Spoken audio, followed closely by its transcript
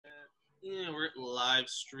Yeah, we're live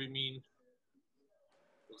streaming.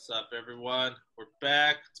 What's up, everyone? We're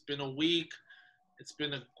back. It's been a week. It's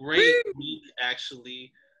been a great week,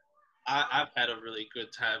 actually. I've had a really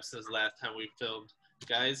good time since last time we filmed,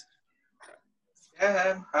 guys.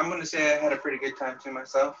 Yeah, I'm gonna say I had a pretty good time too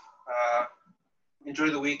myself.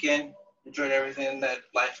 Enjoyed the weekend. Enjoyed everything that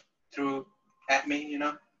life threw at me.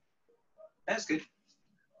 That's good.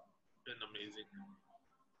 Been amazing.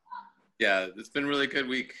 Yeah, it's been a really good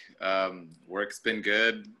week. Work's been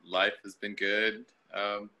good. Life has been good.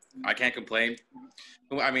 I can't complain.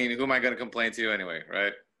 Who am I going to complain to anyway,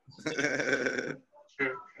 right?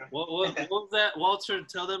 True. What was that, Walter?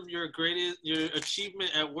 Tell them your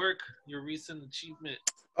achievement at work, your recent achievement.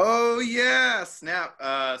 Oh yeah, snap.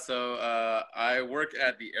 So I work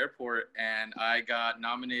at the airport, and I got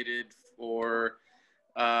nominated for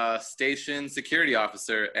station security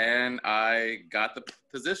officer, and I got the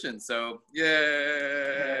position. So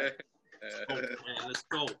yeah. Oh, man, let's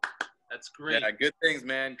go. That's great. Yeah, good things,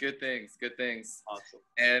 man. Good things. Good things. Awesome.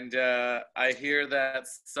 And I hear that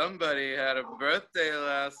somebody had a birthday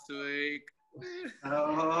last week.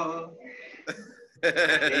 Oh.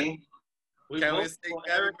 Can we sing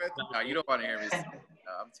happy birthday? No, you don't want to hear me sing.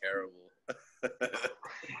 No, I'm terrible.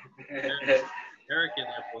 Eric and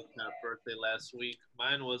I both had a birthday last week.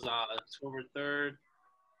 Mine was on October 3rd,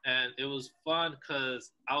 and it was fun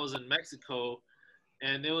because I was in Mexico,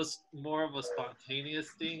 and it was more of a spontaneous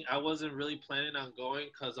thing. I wasn't really planning on going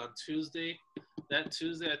because on that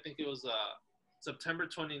Tuesday, I think it was September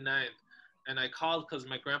 29th, and I called because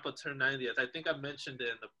my grandpa turned 90th. I think I mentioned it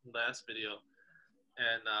in the last video.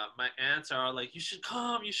 And my aunts are like, you should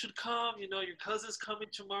come, you know, your cousin's coming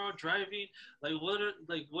tomorrow driving. Like, what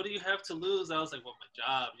do you have to lose? I was like, well, my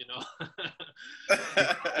job, you know.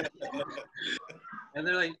 And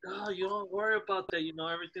they're like, oh, you don't worry about that, you know,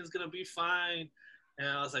 everything's gonna be fine. And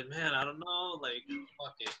I was like, man, I don't know, like,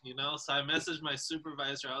 fuck it, you know. So I messaged my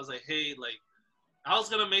supervisor. I was like, hey, like, I was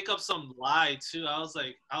gonna make up some lie too. I was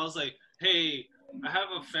like, hey, I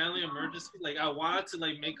have a family emergency. Like, I wanted to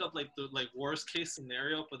like make up like the worst case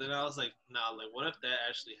scenario, but then I was like, nah, like, what if that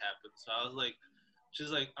actually happened? So I was like,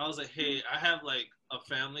 I was like, hey, I have like a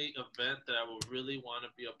family event that I would really want to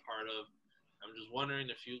be a part of. I'm just wondering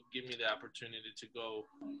if you give me the opportunity to go.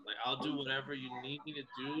 Like, I'll do whatever you need me to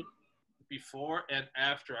do before and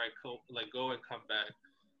after I go and come back.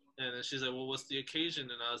 And then she's like, well, what's the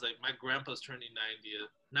occasion? And I was like, my grandpa's turning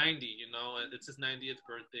 90, you know, and it's his 90th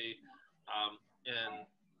birthday. And,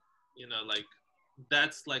 you know, like,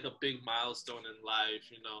 that's like a big milestone in life,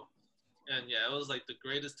 you know. And yeah, it was like the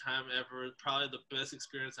greatest time ever. Probably the best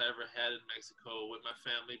experience I ever had in Mexico with my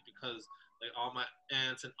family because like all my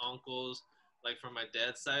aunts and uncles, like from my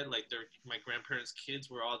dad's side, like my grandparents' kids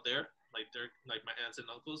were all there. Like they're like my aunts and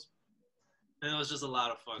uncles. And it was just a lot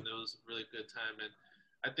of fun. It was a really good time. And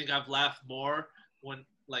I think I've laughed more when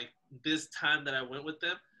like this time that I went with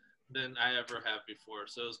them than I ever have before.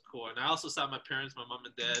 So it was cool. And I also saw my parents, my mom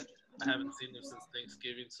and dad. I haven't seen them since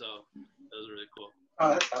Thanksgiving, so it was really cool.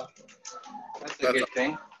 Oh, that's awesome. That's a good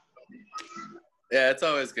thing. Yeah, it's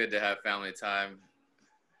always good to have family time,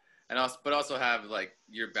 and also have like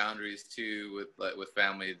your boundaries too with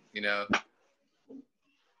family, you know.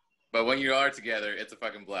 But when you are together, it's a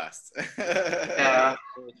fucking blast. Yeah.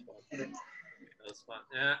 It was fun.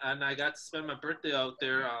 Yeah, and I got to spend my birthday out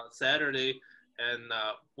there on Saturday. And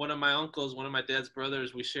one of my uncles, one of my dad's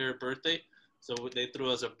brothers, we share a birthday. So they threw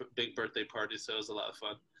us a big birthday party. So it was a lot of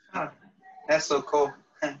fun. Oh, that's so cool.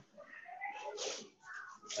 Yeah,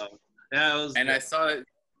 it was. And I saw it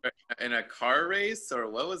in a car race, or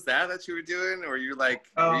what was that you were doing? Or you like?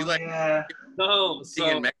 Oh, were you like? Yeah. No,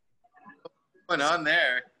 so what's going on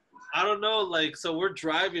there? I don't know. Like, so we're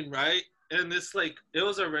driving, right? And it's like it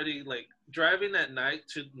was already like driving at night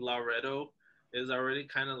to Laredo is already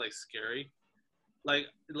kind of like scary. Like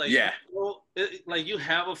Yeah. Like you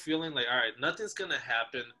have a feeling like, all right, nothing's gonna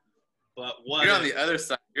happen, but what? You're on the other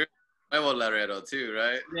side. You're Nuevo Laredo too,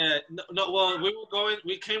 right? Yeah, no. Well,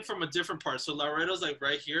 we came from a different part. So Laredo's like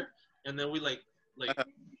right here, and then we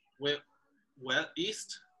went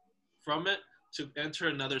east from it to enter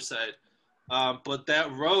another side. But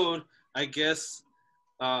that road, I guess,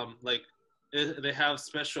 they have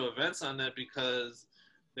special events on that because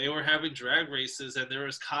they were having drag races and there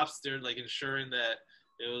was cops there like ensuring that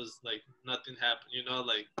it was like nothing happened, you know,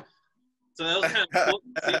 like. So that was kind of cool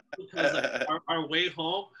because like, our way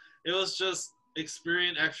home, it was just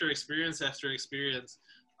experience after experience after experience.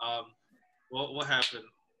 What happened?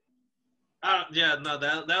 Yeah, no,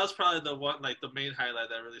 that was probably the one, like the main highlight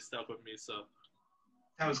that really stuck with me. So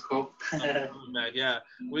That was cool. Yeah,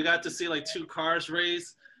 we got to see like 2 cars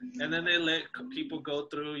race, and then they let people go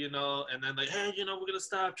through, you know, and then like, hey, you know, we're gonna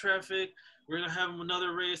stop traffic. We're gonna have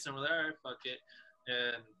another race, and we're like, all right, fuck it.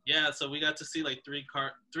 And yeah, so we got to see like 3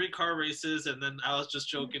 car races, and then I was just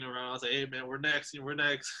joking around. I was like, hey man, we're next, we're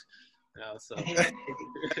next. Yeah, so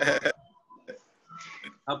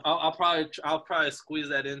I'll probably squeeze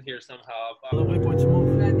that in here somehow. I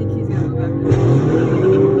think he's gonna move after.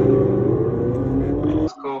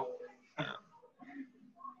 That's cool.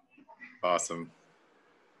 Awesome.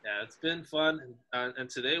 Yeah, it's been fun, and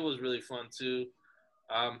today was really fun too.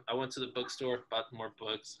 I went to the bookstore, bought more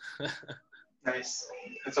books. Nice.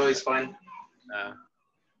 It's always fun. I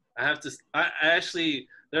have to. I actually,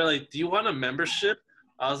 they're like, "Do you want a membership?"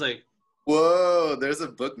 I was like, "Whoa, there's a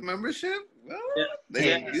book membership."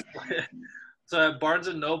 Yeah. So at Barnes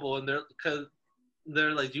and Noble, and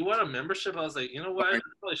they're like, "Do you want a membership?" I was like, "You know what? I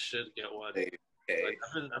probably should get one." Okay. Like,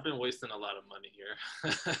 I've been wasting a lot of money here.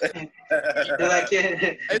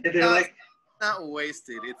 They're like, not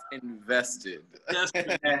wasted. It's invested. That's true.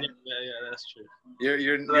 Yeah, that's true.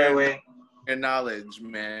 Your knowledge,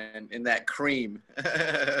 man, in that cream.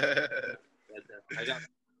 I got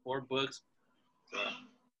 4 books. So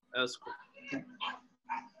that was cool.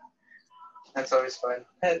 That's always fun.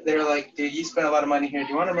 They're like, dude, you spent a lot of money here. Do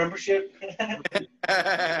you want a membership?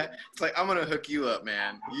 It's like, I'm gonna hook you up,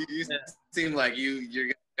 man. You seem like you're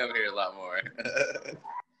gonna come here a lot more.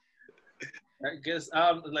 I guess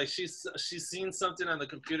like she's seen something on the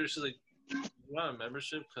computer. She's like, "You want a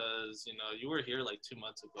membership? Because you know you were here like 2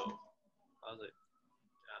 months ago." I was like,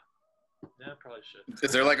 "Yeah, I probably should."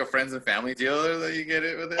 Is there like a friends and family deal that you get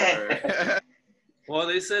it with it? Or? Well,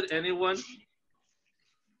 they said anyone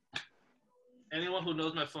who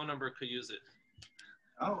knows my phone number could use it.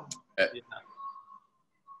 Oh. Yeah.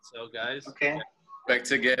 So guys. Okay. Expect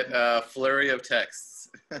to get a flurry of texts.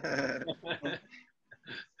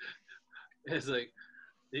 It's like,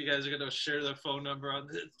 you guys are gonna share their phone number on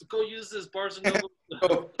this. Go use this Barnes and Noble.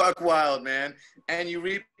 Oh, buck wild, man! And you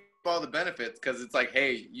reap all the benefits because it's like,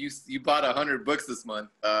 hey, you bought 100 books this month.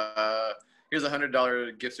 Here's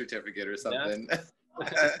 $100 gift certificate or something.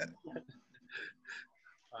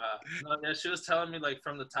 No, yeah, she was telling me like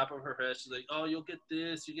from the top of her head, she's like, "Oh, you'll get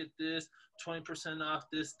this, you get this, 20% off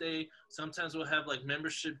this day. Sometimes we'll have like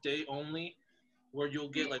membership day only, where you'll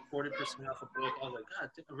get like 40% off a book." I was like, "God,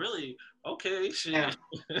 really? Okay." Yeah.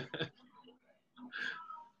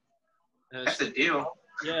 That's the deal.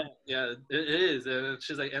 Yeah, it is. And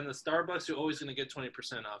she's like, "And the Starbucks, you're always gonna get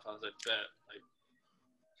 20% off." I was like, "Bet."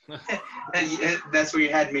 Like, that's where you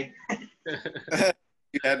had me.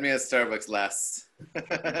 You had me at Starbucks last.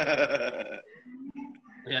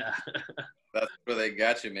 Yeah. That's where they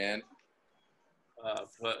got you, man.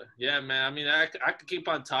 But yeah, man. I mean, I could keep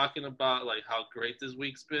on talking about like how great this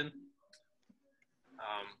week's been.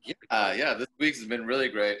 Yeah, this week's has been really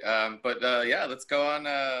great. But yeah, let's go on.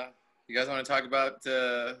 You guys want to talk about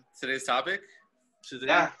today's topic?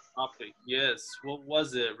 Today's topic, yes. What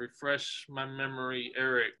was it? Refresh my memory,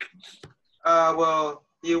 Eric. Well,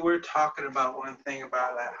 you were talking about one thing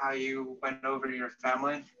about how you went over to your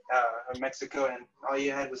family in Mexico, and all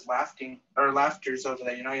you had was laughters over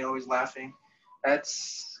there. You know, you're always laughing.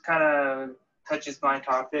 That's kind of touches my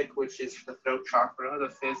topic, which is the throat chakra, the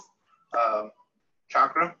 5th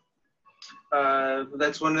chakra.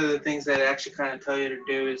 That's one of the things that I actually kind of tell you to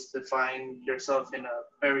do is to find yourself in a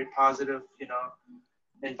very positive, you know,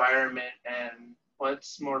 environment. And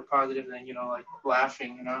what's more positive than, you know, like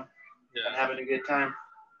laughing, you know, and having a good time.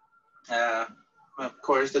 Of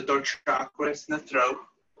course, the throat chakra is in the throat.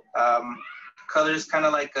 Color is kind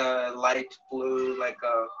of like a light blue, like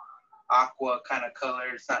a aqua kind of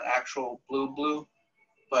color. It's not actual blue,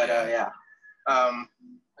 but yeah.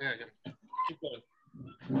 Keep going.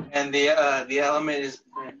 And the element is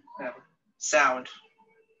sound.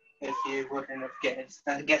 If you wouldn't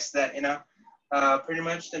have guessed that, you know, pretty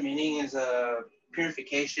much the meaning is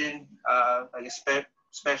purification, like a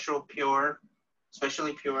specially pure.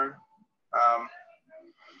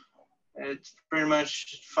 It's pretty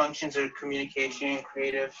much functions of communication,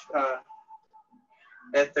 creative,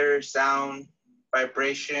 ether, sound,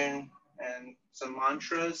 vibration, and some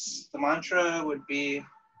mantras. The mantra would be,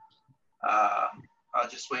 I'll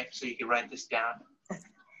just wait so you can write this down.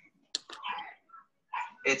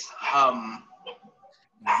 It's hum.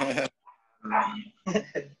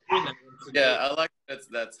 Yeah, I like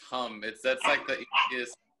that's hum. That's like the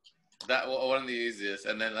easiest. One of the easiest,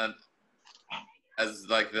 and then as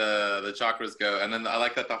like the chakras go, and then I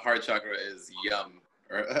like that the heart chakra is yum.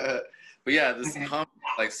 But yeah, this hum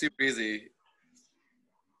like super easy.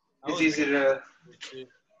 It's easy to.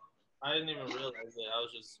 I didn't even realize it.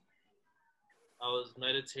 I was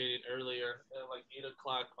meditating earlier at like 8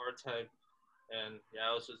 o'clock our time, and yeah,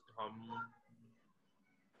 I was just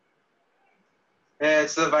Yeah,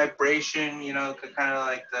 it's the vibration, kind of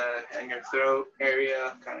like in your throat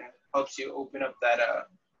area, kind of helps you open up that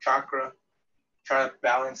chakra, try to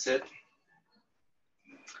balance it.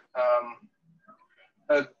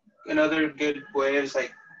 Um, another good way is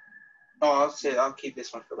like, I'll keep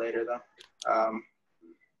this one for later though.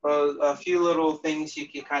 Well, a few little things you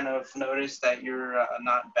can kind of notice that you're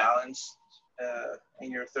not balanced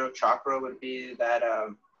in your throat chakra would be that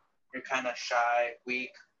you're kind of shy,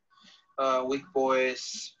 weak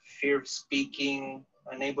voice, fear of speaking,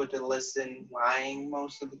 unable to listen, lying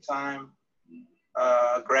most of the time,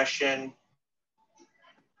 aggression,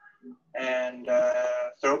 and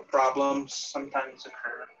throat problems sometimes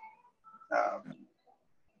occur. Um,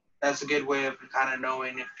 that's a good way of kind of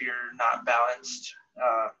knowing if you're not balanced.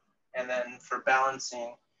 And then for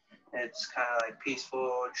balancing, it's kind of like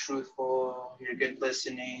peaceful, truthful, you're good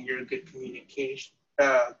listening, you're good communication,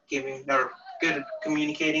 good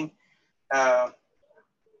communicating, uh,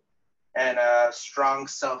 and strong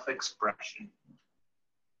self-expression.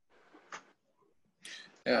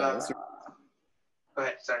 Yeah. Go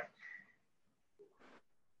ahead, sorry.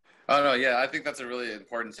 Oh no, yeah, I think that's a really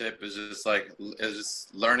important tip. Is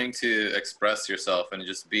just learning to express yourself and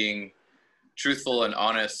just being truthful and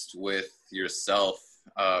honest with yourself.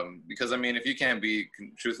 Because I mean, if you can't be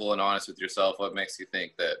truthful and honest with yourself, what makes you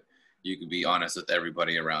think that you can be honest with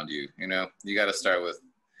everybody around you? You know, you got to start with,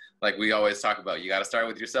 like we always talk about, you got to start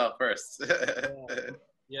with yourself first.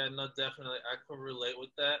 yeah, no, definitely, I could relate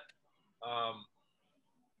with that.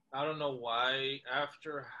 I don't know why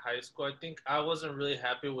after high school, I think I wasn't really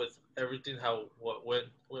happy with everything what went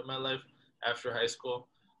with my life after high school.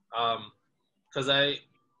 Cause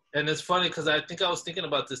and it's funny cause I think I was thinking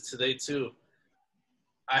about this today too.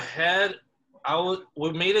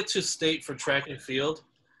 We made it to state for track and field,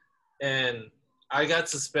 and I got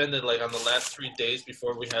suspended like on the last 3 days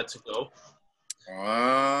before we had to go.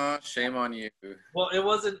 Shame on you. Well, it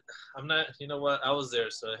wasn't. I'm not. You know what? I was there,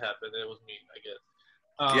 so it happened. It was me, I guess.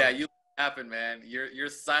 Yeah, you happened, man. Your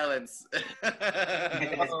silence.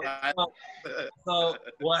 So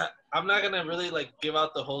what? I'm not gonna really like give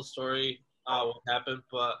out the whole story. What happened?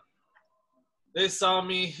 But they saw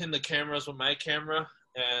me in the cameras with my camera,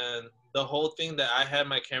 and the whole thing that I had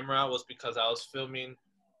my camera out was because I was filming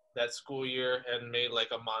that school year and made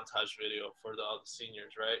like a montage video for all the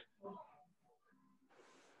seniors, right?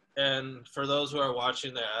 And for those who are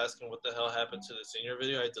watching, they're asking what the hell happened to the senior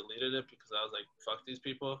video. I deleted it because I was like, fuck these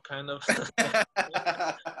people, kind of.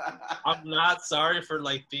 I'm not sorry for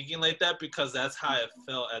like thinking like that because that's how I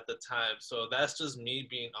felt at the time. So that's just me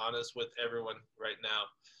being honest with everyone right now.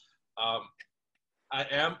 I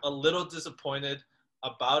am a little disappointed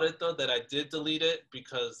about it though that I did delete it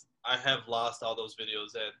because I have lost all those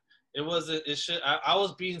videos and I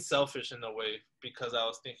was being selfish in a way because I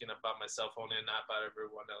was thinking about myself only and not about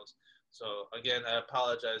everyone else. So again, I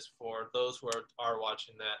apologize for those who are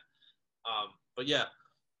watching that. But yeah,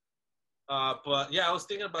 I was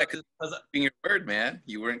thinking about this because keeping your word, man.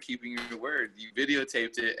 You weren't keeping your word. You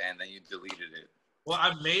videotaped it and then you deleted it. Well,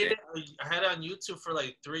 I made it. I had it on YouTube for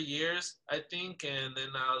like 3 years, I think, and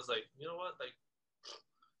then I was like, you know what, like,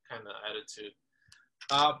 kind of attitude.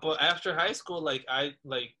 But after high school,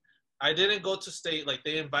 I didn't go to state. Like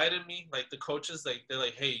they invited me, like the coaches, like they're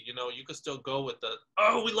like, hey, you could still go with the.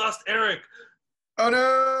 Oh, we lost Eric. Oh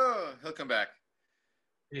no, he'll come back.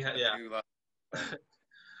 Yeah.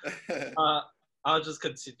 I'll just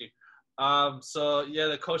continue. So yeah,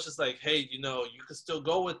 the coach is like, hey, you could still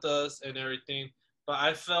go with us and everything. But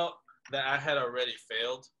I felt that I had already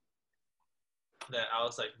failed. That I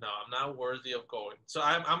was like, no, I'm not worthy of going. So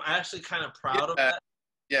I'm actually kind of proud of that.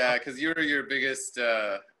 Yeah, because you're your biggest.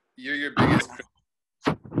 You're your biggest.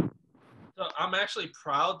 So I'm actually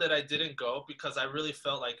proud that I didn't go because I really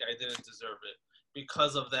felt like I didn't deserve it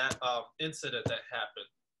because of that incident that happened.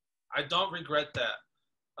 I don't regret that.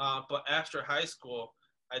 But after high school,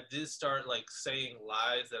 I did start like saying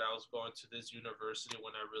lies that I was going to this university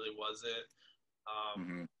when I really wasn't.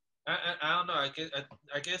 I don't know.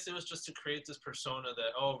 I guess it was just to create this persona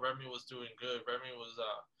that Remy was doing good. Remy was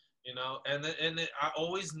I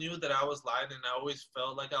always knew that I was lying, and I always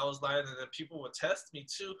felt like I was lying, and then people would test me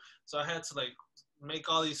too. So I had to like make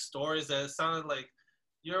all these stories that sounded like.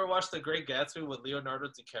 You ever watched The Great Gatsby with Leonardo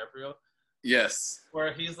DiCaprio? Yes.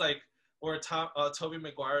 Where he's like, where Toby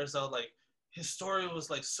Maguire is all like, his story was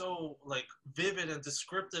like so like vivid and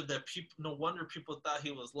descriptive that people, no wonder people thought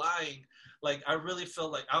he was lying. Like I really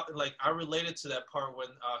felt like I related to that part when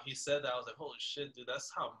he said that. I was like, holy shit, dude,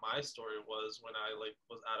 that's how my story was when I like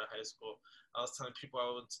was out of high school. I was telling people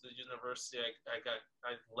I went to the university. I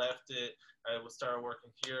left it. I would start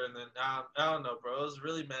working here, and then I don't know, bro. It was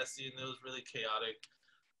really messy and it was really chaotic.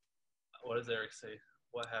 What does Eric say?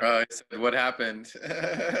 What happened? I said, what happened?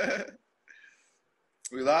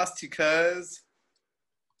 We lost you, cuz.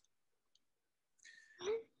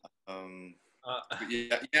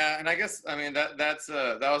 Yeah, and I guess I mean that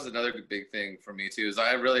was another big thing for me too. Is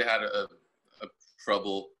I really had a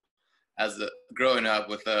trouble as growing up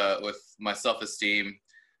with my self-esteem,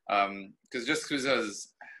 because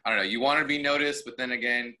I don't know, you want to be noticed, but then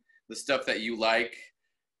again, the stuff that you like,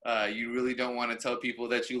 you really don't want to tell people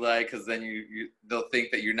that you like, because then they'll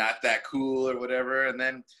think that you're not that cool or whatever, and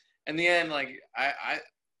then in the end, like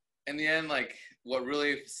in the end, like what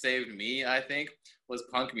really saved me, I think, was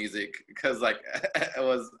punk music, because like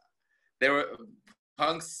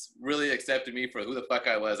punks really accepted me for who the fuck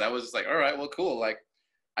I was. I was just like, all right, well, cool, like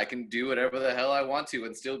I can do whatever the hell I want to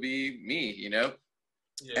and still be me, you know?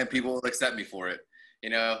 Yeah. And people will accept me for it, you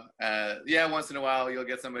know? Yeah, once in a while you'll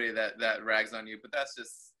get somebody that rags on you, but that's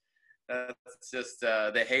just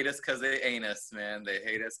they hate us because they ain't us, man. They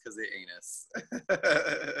hate us because they ain't us.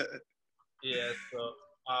 Yeah, so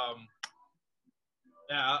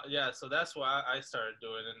so that's why I started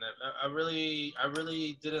doing it, and I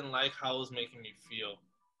really didn't like how it was making me feel.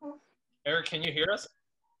 Eric, can you hear us?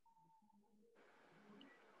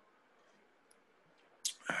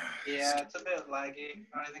 Yeah, it's a bit laggy.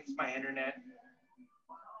 I think it's my internet.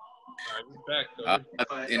 All right, we're back though.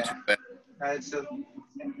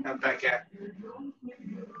 I'm back at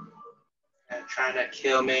trying to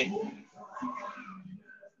kill me.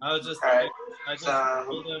 I was just, right. I just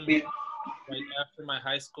told them, like after my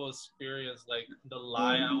high school experience, like the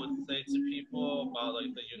lie I would say to people about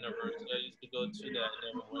like the university I used to go to that I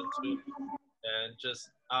never went to, and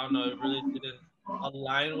just I don't know, it really didn't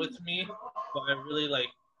align with me, but I really like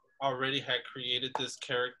already had created this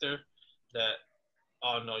character that,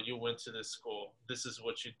 oh no, you went to this school, this is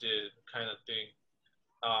what you did, kind of thing.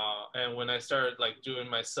 And when I started like doing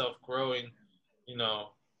my self growing, you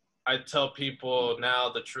know, I tell people now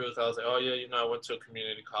the truth. I was like, oh yeah, you know, I went to a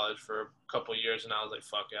community college for a couple of years, and I was like,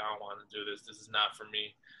 fuck it, I don't want to do this. This is not for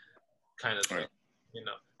me, kind of thing. Right. You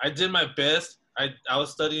know, I did my best. I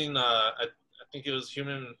was studying. I think it was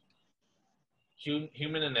human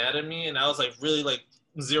anatomy, and I was like really like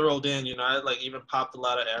zeroed in. You know, I like even popped a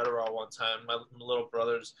lot of Adderall one time. My little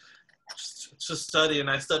brothers to study, and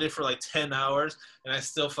I studied for like 10 hours, and I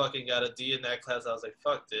still fucking got a D in that class. I was like,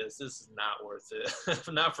 fuck this is not worth it.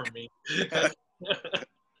 Not for me.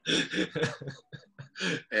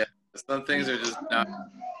 Yeah, some things are just not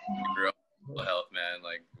your own health, man.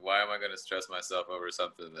 Like, why am I going to stress myself over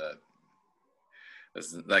something that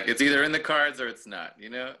like it's either in the cards or it's not, you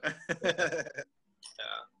know? Yeah.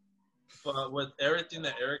 But with everything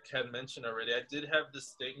that Eric had mentioned already, I did have this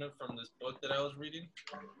statement from this book that I was reading.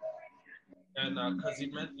 And because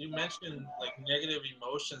you mentioned like negative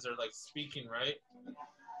emotions or like speaking, right?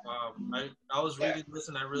 I was reading this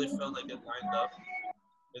and I really felt like it lined up.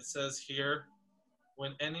 It says here,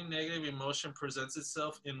 when any negative emotion presents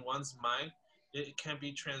itself in one's mind, it can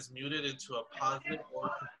be transmuted into a positive or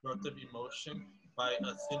constructive emotion by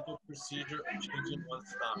a simple procedure of changing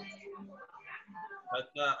one's thoughts. I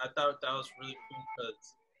thought that was really cool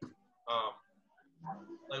because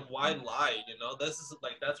like why lie, you know? This is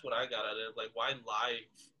like that's what I got out of it. Like why lie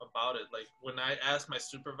about it? Like when I asked my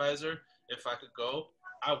supervisor if I could go,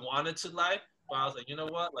 I wanted to lie, but I was like, you know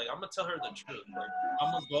what? Like I'm gonna tell her the truth. Like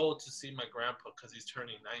I'm gonna go to see my grandpa because he's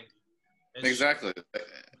turning 90. And exactly.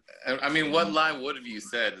 I mean, what line would have you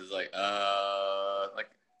said? Is like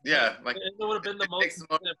yeah, like it would have been the most.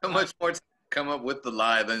 So much more to come up with the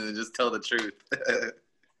lie than to just tell the truth.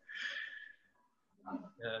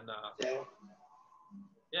 And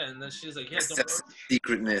yeah, and then she's like, yeah, don't worry.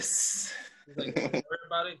 Secretness. She's like, don't worry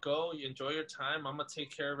about it. Go, you enjoy your time. I'm gonna take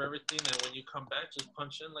care of everything, and when you come back, just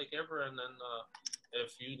punch in like ever. And then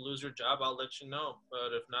if you lose your job, I'll let you know.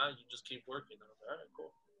 But if not, you just keep working. I was like, all right,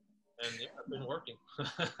 cool. And yeah, I've been working.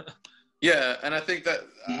 Yeah, and I think that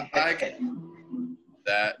I can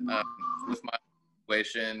that with my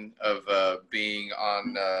situation of being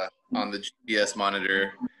on the GPS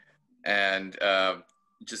monitor and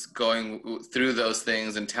just going through those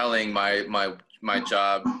things and telling my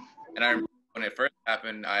job. And I remember when it first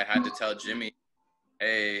happened, I had to tell Jimmy,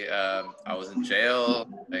 hey, I was in jail,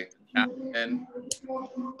 like, and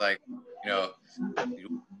like, you know,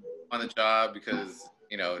 on the job because,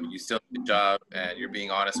 you know, you still do your job and you're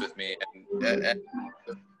being honest with me. And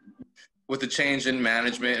with the change in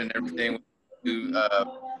management and everything, to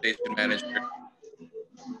station manager,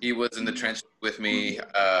 he was in the trenches with me,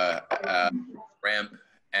 ramp,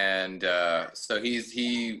 and so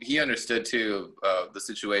he understood too the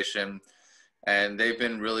situation, and they've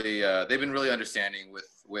been really understanding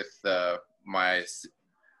with my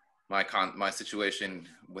situation,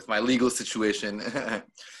 with my legal situation.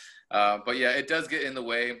 But yeah, it does get in the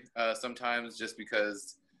way sometimes, just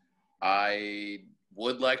because I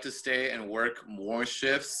would like to stay and work more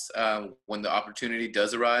shifts when the opportunity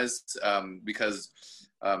does arise, because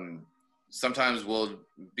sometimes we'll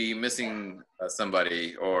be missing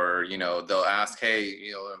somebody, or, you know, they'll ask, hey,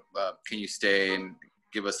 you know, can you stay and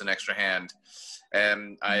give us an extra hand?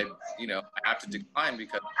 And I have to decline,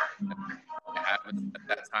 because I haven't spent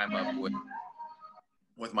that time up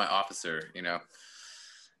with my officer, you know.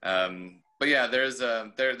 But yeah,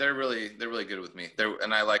 they're really good with me.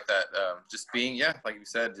 And I like that. Just being, like you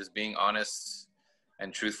said, just being honest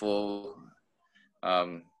and truthful.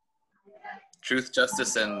 Truth,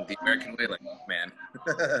 justice, and the American way, like, man.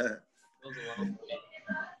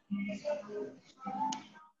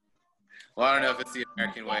 Well, I don't know if it's the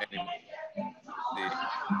American way anymore.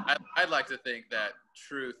 I'd like to think that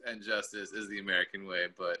truth and justice is the American way,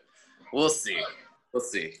 but we'll see. We'll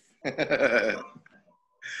see.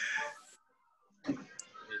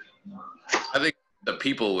 I think the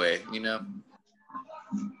people way, you know?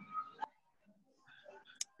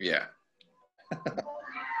 Yeah.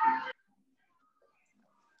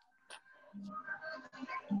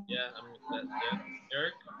 Yeah, I mean,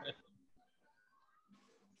 Eric?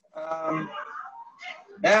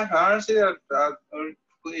 Yeah, honestly, I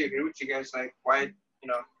completely agree with you guys. Like, why, you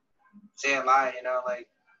know, say a lie, you know, like,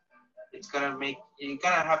 it's gonna make, you're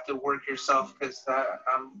gonna have to work yourself, because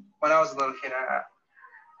when I was a little kid,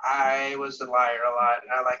 I was a liar a lot.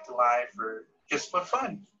 I like to lie for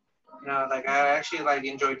fun. You know, like, I actually, like,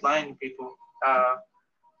 enjoyed lying to people.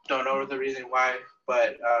 Don't know the reason why,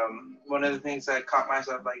 but one of the things I caught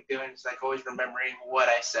myself, like, doing is, like, always remembering what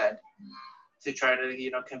I said, to try to,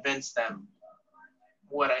 you know, convince them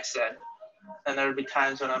what I said. And there would be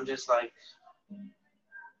times when I'm just like,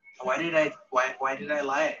 why did I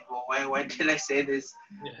lie? Well, why did I say this?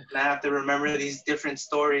 Yeah. And I have to remember these different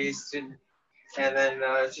stories, and then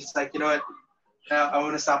it's just like, you know what? Now I'm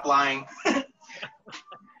gonna stop lying.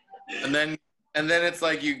 And then it's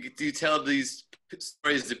like you tell these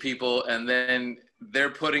stories to people, and then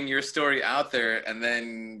they're putting your story out there, and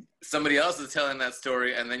then somebody else is telling that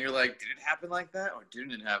story, and then you're like, did it happen like that, or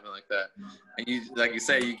didn't it happen like that? And you, like you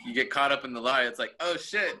say, you get caught up in the lie. It's like, oh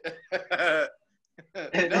shit.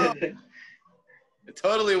 No, it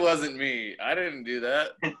totally wasn't me. I didn't do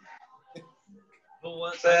that. But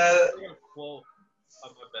what? Well, oh,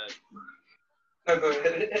 my bad. No, go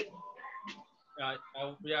ahead. I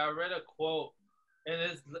read a quote, and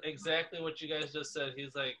it's exactly what you guys just said.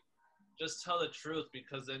 He's like, just tell the truth,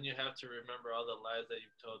 because then you have to remember all the lies that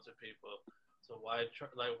you've told to people. So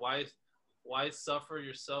why suffer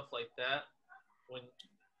yourself like that when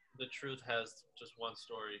the truth has just one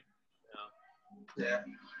story? You know? Yeah.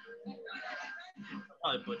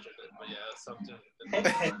 I butchered it, but yeah, something.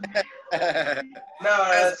 No,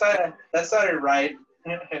 that sounded right.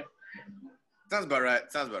 Sounds about right.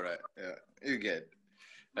 Yeah, you're good.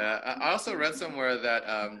 I also read somewhere that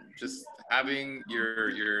just having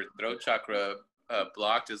your throat chakra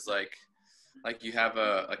blocked is like you have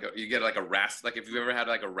you get like a rasp, like if you've ever had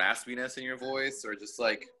like a raspiness in your voice, or just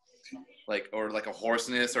like or like a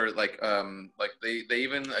hoarseness, or like they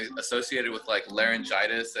even associate it with like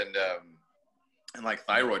laryngitis and like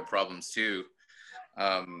thyroid problems too.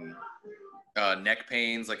 Neck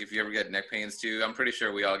pains, like if you ever get neck pains too. I'm pretty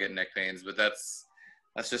sure we all get neck pains, but that's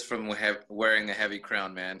just from wearing a heavy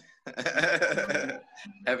crown, man.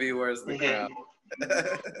 Heavy wears the crown.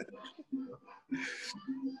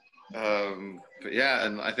 But yeah,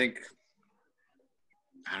 and I think,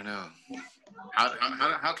 I don't know,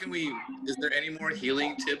 how can we, is there any more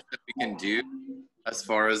healing tips that we can do as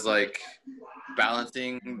far as like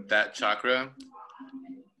balancing that chakra?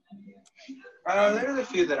 There's a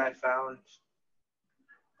few that I found.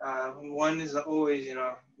 One is always, you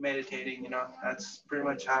know, meditating. You know, that's pretty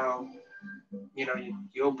much how, you know,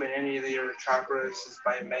 you open any of your chakras is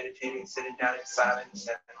by meditating, sitting down in silence,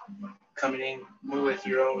 and coming in with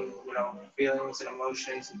your own, you know, feelings and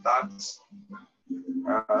emotions and thoughts.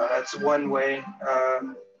 That's one way.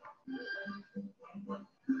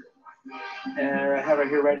 And I have it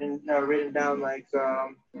here written down, like,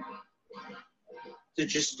 to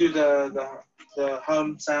just do the the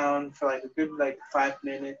hum sound for like a good like 5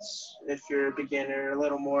 minutes. If you're a beginner, a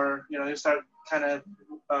little more, you start kind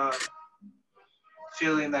of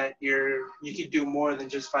feeling that you could do more than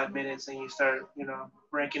just 5 minutes, and you start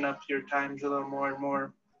ranking up your times a little more and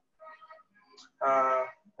more.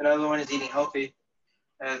 Another one is eating healthy.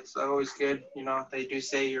 That's always good. They do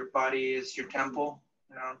say your body is your temple.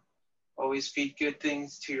 Always feed good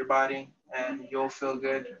things to your body, and you'll feel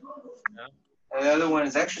good. Yeah. And the other one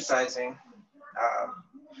is exercising.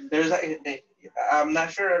 There's I'm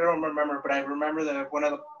not sure, I don't remember, but I remember that one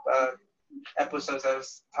of the episodes I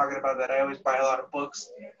was talking about that I always buy a lot of books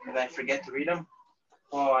and I forget to read them.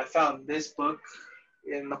 Well, I found this book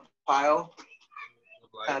in the pile.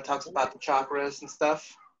 Kind of talks about the chakras and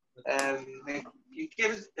stuff, and it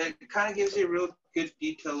kind of gives you a real good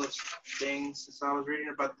detail of things. So I was reading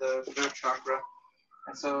about the third chakra,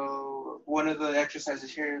 and so one of the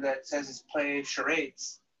exercises here that says is play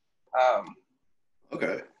charades.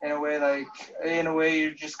 Okay. In a way,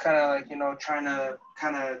 you're just kind of like trying to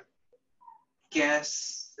kind of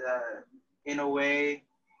guess in a way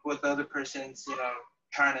what the other person's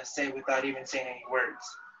trying to say without even saying any words.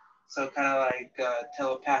 So kind of like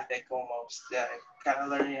telepathic almost. Kind of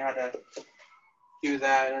learning how to do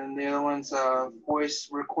that. And the other one's voice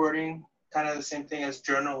recording, kind of the same thing as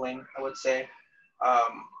journaling, I would say.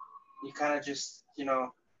 You kind of just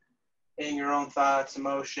in your own thoughts,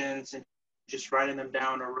 emotions, and just writing them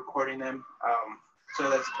down or recording them. So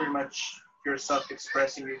that's pretty much yourself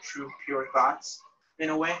expressing your true, pure thoughts in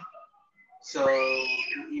a way. So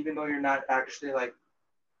even though you're not actually like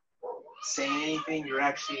saying anything, you're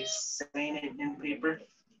actually saying it in paper.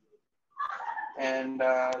 And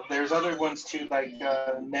there's other ones too, like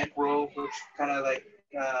neck roll, which kind of like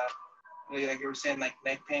you were saying, like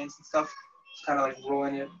neck pains and stuff. It's kind of like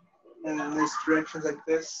rolling it in this direction like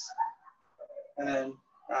this, and then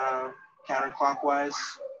counterclockwise.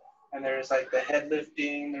 And there's like the head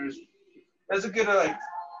lifting. There's a good like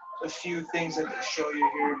a few things that they show you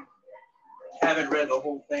here. Haven't read the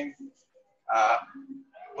whole thing.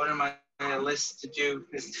 One of my lists to do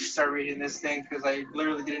is to start reading this thing because I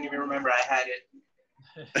literally didn't even remember I had it.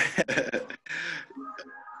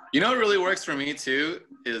 You know what really works for me too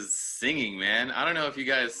is singing, man. I don't know if you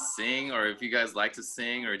guys sing or if you guys like to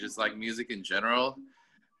sing or just like music in general,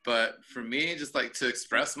 but for me, just like to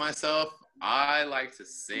express myself, I like to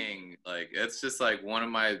sing. Like it's just like one of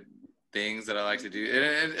my things that I like to do.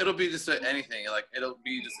 It'll be just anything. Like it'll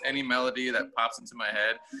be just any melody that pops into my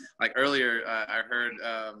head. Like earlier, I heard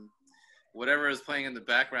whatever is playing in the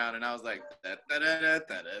background, and I was like, da, da, da, da,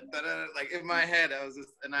 da, da, da, like in my head, I was just,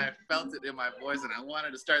 and I felt it in my voice, and I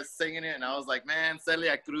wanted to start singing it, and I was like, man,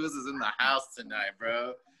 Celia Cruz is in the house tonight,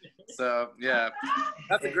 bro. So yeah,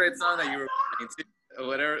 that's a great song that you were playing too.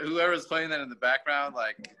 Whoever's playing that in the background,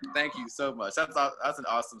 like, thank you so much. That's an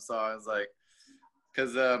awesome song. It's like,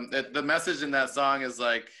 because the message in that song is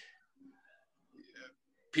like,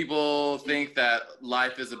 people think that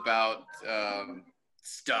life is about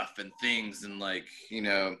stuff and things and like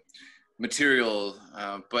material,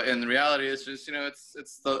 but in reality, it's just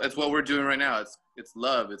it's what we're doing right now. It's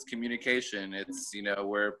love. It's communication. It's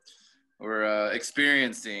we're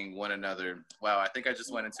experiencing one another. Wow, I think I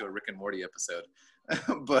just went into a Rick and Morty episode,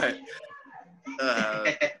 but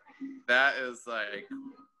that is like.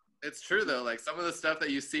 It's true though. Like some of the stuff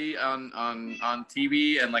that you see on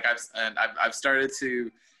TV, and like I've started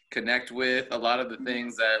to connect with a lot of the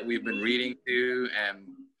things that we've been reading to, and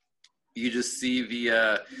you just see you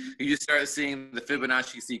just start seeing the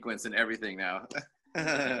Fibonacci sequence and everything now.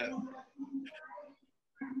 I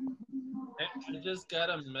just got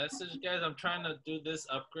a message, guys. I'm trying to do this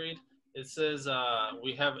upgrade. It says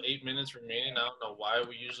we have 8 minutes remaining. I don't know why.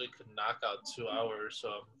 We usually could knock out 2 hours, so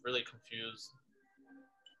I'm really confused.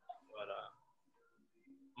 But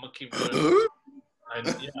I'm gonna keep doing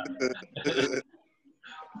it.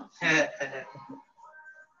 Yeah.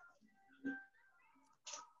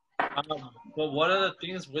 But one of the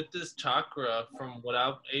things with this chakra, from what I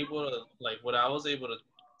was able to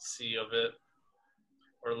see of it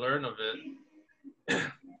or learn of it,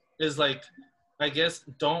 is like, I guess,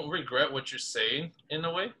 don't regret what you're saying in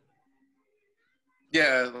a way.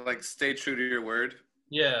 Yeah, like stay true to your word.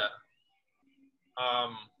 Yeah.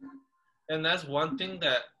 And that's one thing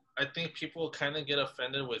that I think people kind of get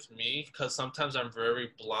offended with me, because sometimes I'm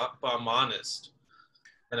very blunt, but I'm honest.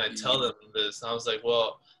 And I tell them this, and I was like,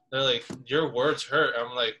 well, they're like, your words hurt.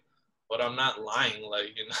 I'm like, but I'm not lying.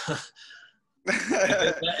 Like,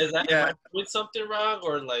 is that Yeah. am I doing something wrong,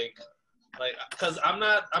 or like, because I'm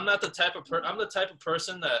not the type of I'm the type of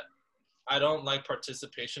person that I don't like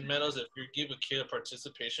participation medals. If you give a kid a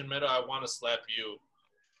participation medal, I want to slap you,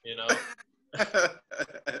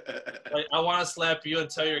 Like, I want to slap you and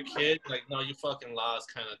tell your kid, like, no, you fucking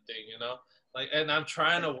lost, kind of thing, you know? Like, and I'm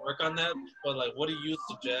trying to work on that, but like, what do you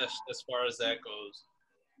suggest as far as that goes?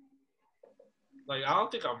 Like, I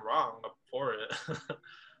don't think I'm wrong. I'm for it.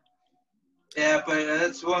 Yeah, but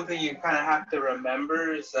that's one thing you kind of have to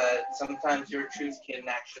remember is that sometimes your truth can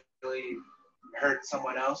actually hurt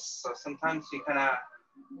someone else. So sometimes you kind of,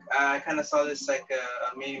 I kind of saw this like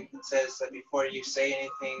a meme that says that before you say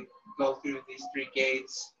anything, go through these three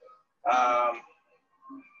gates. Um,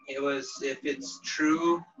 it was if it's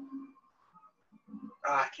true,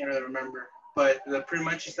 I can't really remember, but pretty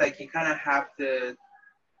much it's like you kind of have to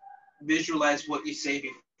visualize what you say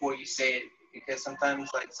before you say it, because sometimes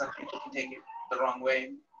like some people can take it the wrong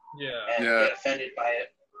way Yeah. and Yeah. get offended by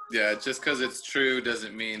it. Yeah, just because it's true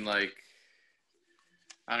doesn't mean like,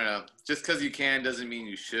 I don't know. Just because you can doesn't mean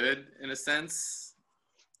you should, in a sense.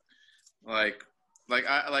 Like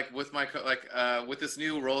I like with my with this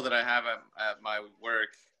new role that I have at my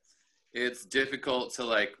work, it's difficult to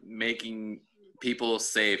like making people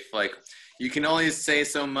safe. Like you can only say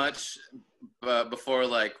so much before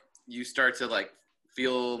like you start to like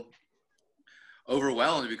feel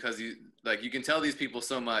overwhelmed, because you can tell these people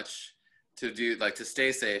so much to do, like, to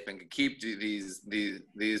stay safe and keep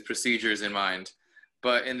these procedures in mind,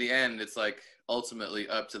 but in the end it's like ultimately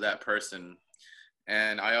up to that person.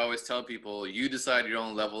 And I always tell people, you decide your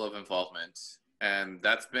own level of involvement, and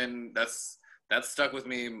that's stuck with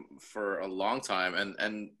me for a long time.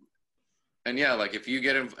 And yeah, like if you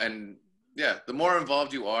get and yeah, the more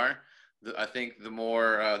involved you are, I think the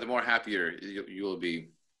more happier you will be.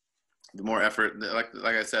 The more effort, like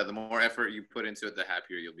I said, the more effort you put into it, the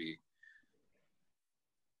happier you'll be,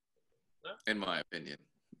 in my opinion.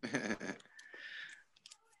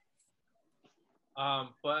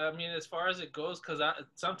 But I mean, as far as it goes, because I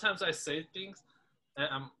sometimes I say things,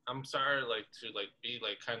 and I'm sorry, like to like be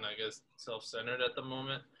like kind of, I guess, self-centered at the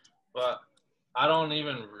moment, but I don't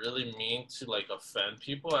even really mean to like offend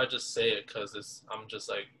people. I just say it because I'm just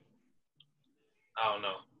like, I don't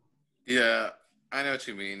know. Yeah, I know what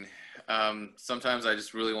you mean. Sometimes I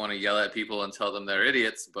just really want to yell at people and tell them they're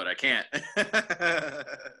idiots, but I can't.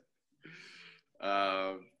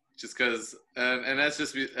 Just because, and that's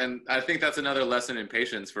just, and I think that's another lesson in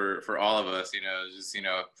patience for all of us. Just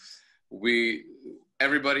we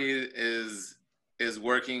everybody is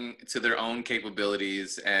working to their own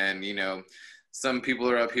capabilities, and some people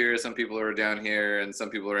are up here, some people are down here, and some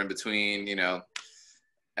people are in between.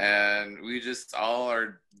 And we just all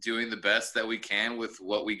are doing the best that we can with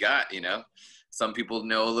what we got. Some people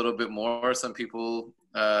know a little bit more, some people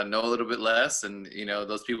know a little bit less, and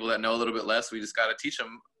those people that know a little bit less, we just got to teach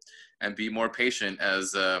them and be more patient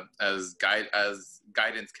as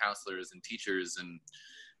guidance counselors and teachers, and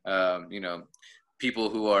people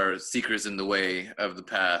who are seekers in the way of the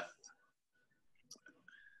path.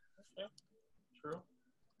 Okay, true.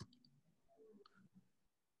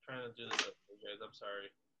 Trying to do this up for you guys. I'm sorry.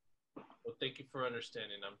 Well, thank you for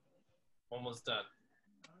understanding. I'm almost done.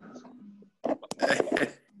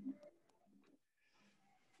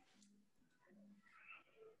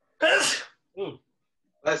 Ooh.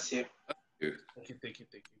 Bless you. Thank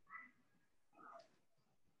you.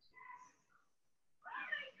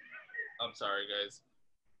 I'm sorry, guys.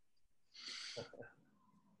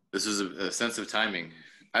 This is a sense of timing.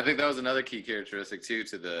 I think that was another key characteristic too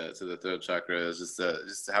to the throat chakra, is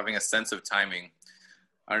just having a sense of timing.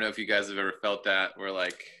 I don't know if you guys have ever felt that, where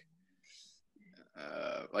like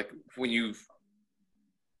when you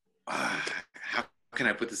how can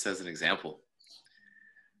I put this as an example?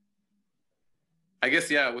 I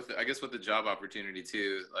guess with the job opportunity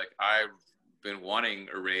too. Like I've been wanting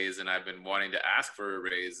a raise, and I've been wanting to ask for a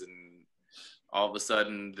raise, and all of a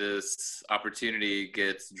sudden this opportunity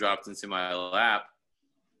gets dropped into my lap,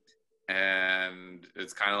 and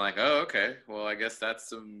it's kind of like, oh, okay, well, I guess that's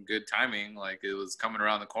some good timing. Like it was coming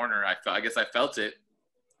around the corner. I guess I felt it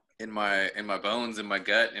in my bones, in my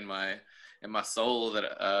gut, in my soul,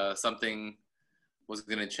 that something was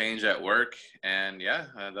going to change at work. And yeah,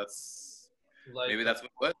 that's Like, maybe that's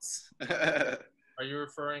what it was. Are you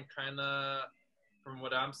referring kind of, from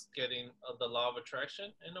what I'm getting, of the law of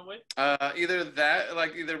attraction in a way? Either that,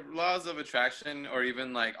 like either laws of attraction, or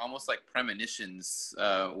even like almost like premonitions,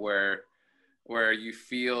 where you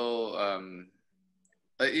feel,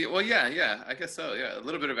 well, yeah, I guess so. Yeah, a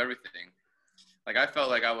little bit of everything. Like I felt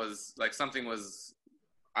like I was like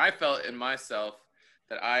I felt in myself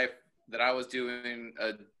that I was doing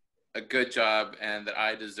a good job, and that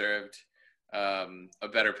I deserved a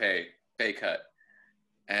better pay cut.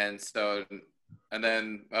 And so, and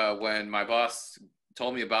then when my boss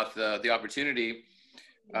told me about the opportunity,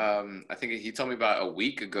 I think he told me about a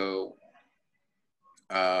week ago.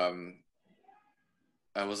 I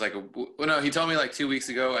was like, well, no, he told me like 2 weeks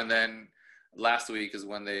ago, and then last week is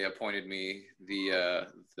when they appointed me the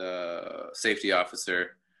safety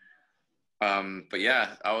officer. But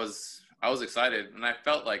yeah, I was excited, and I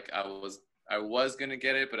felt like I was gonna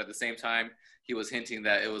get it, but at the same time, he was hinting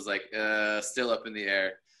that it was like still up in the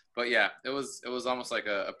air. But yeah, it was almost like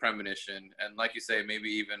a premonition, and like you say, maybe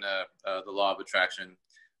even the law of attraction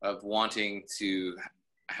of wanting to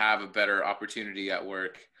have a better opportunity at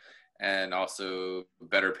work and also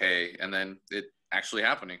better pay, and then it actually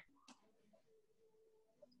happening.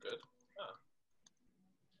 Good.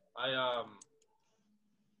 I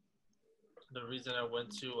the reason I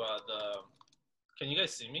went to the. Can you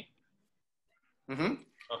guys see me? Mm-hmm.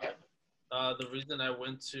 Okay. The reason I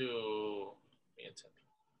went to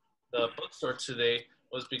the bookstore today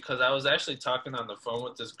was because I was actually talking on the phone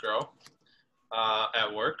with this girl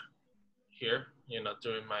at work here,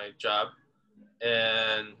 doing my job,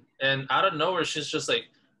 and out of nowhere she's just like,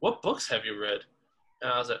 "What books have you read?"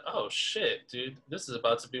 And I was like, "Oh shit, dude, this is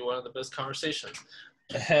about to be one of the best conversations."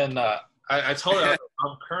 And I told her,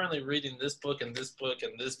 I'm currently reading this book and this book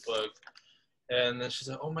and this book. And then she's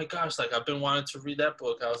like, "Oh my gosh, like I've been wanting to read that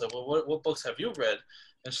book." I was like, "Well, what books have you read?"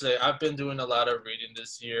 And she's like, "I've been doing a lot of reading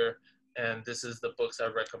this year, and this is the books I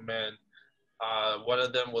recommend." One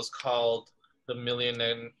of them was called The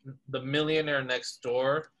Millionaire Next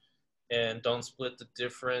Door, and Don't Split the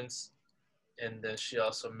Difference. And then she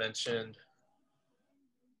also mentioned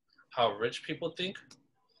How Rich People Think.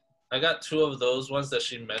 I got two of those ones that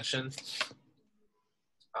she mentioned.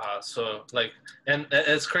 So like, and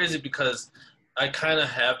it's crazy because I kind of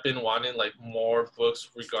have been wanting like more books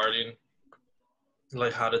regarding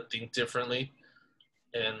like how to think differently,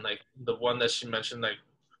 and like the one that she mentioned, like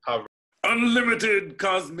how. Unlimited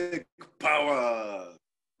cosmic power.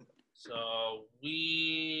 So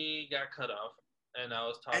we got cut off, and I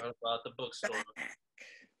was talking about the bookstore,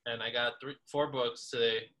 and I got 4 books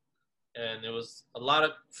today, and it was a lot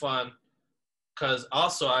of fun. Because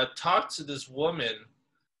also I talked to this woman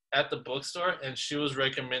at the bookstore, and she was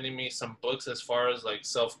recommending me some books as far as like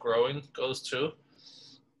self-growing goes too.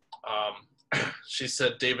 She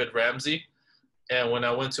said David Ramsey, and when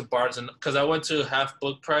I went to Barnes and because I went to half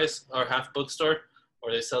book price or half bookstore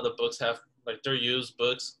where they sell the books half like they're used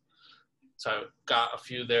books, so I got a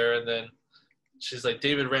few there, and then she's like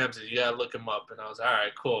David Ramsey, you gotta look him up, and I was all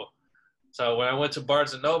right, cool. So when I went to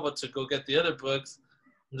Barnes and Noble to go get the other books,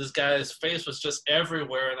 this guy's face was just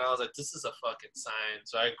everywhere, and I was like, this is a fucking sign.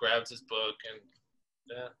 So I grabbed his book, and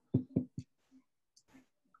yeah.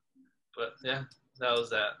 But yeah, that was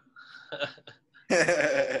that.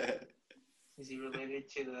 Is he related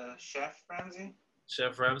to the chef Ramsay?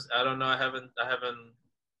 Chef Ramsay, I don't know. I haven't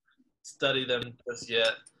studied them just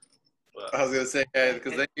yet. But I was gonna say, yeah,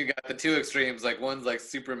 because then you got the two extremes. Like one's like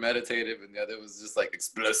super meditative, and the other was just like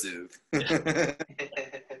explosive.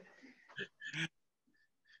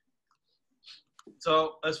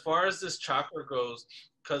 so as far as this chakra goes,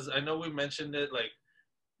 because I know we mentioned it, like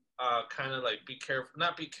kind of like be careful,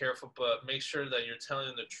 not be careful, but make sure that you're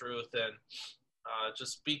telling the truth and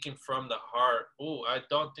just speaking from the heart. Oh, I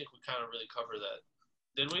don't think we kind of really covered that,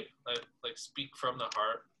 did we? Like speak from the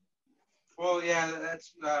heart. Well, yeah,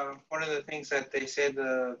 that's one of the things that they say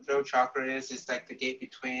the throat chakra is like the gate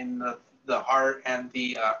between the heart and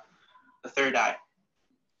the third eye.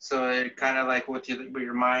 So it kind of like with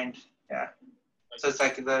your mind, yeah. So it's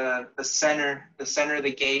like the center of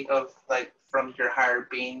the gate of like from your higher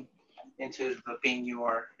being into the being you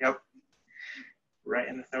are. Yep, right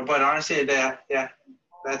in the throat. But honestly, yeah,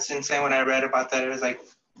 that's insane. When I read about that, it was like,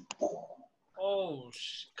 Oh,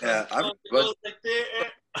 Yeah, it goes like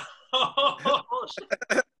that. Oh,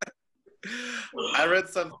 I read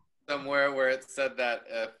somewhere where it said that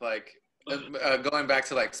if like going back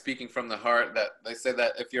to like speaking from the heart, that they say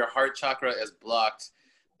that if your heart chakra is blocked,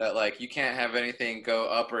 that like you can't have anything go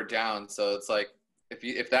up or down. So it's like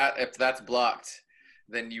if that's blocked,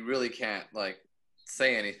 then you really can't like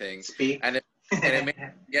say anything. speak. And it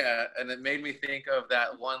made me think of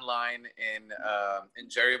that one line in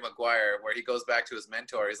Jerry Maguire where he goes back to his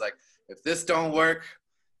mentor. He's like, if this don't work,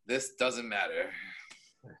 this doesn't matter.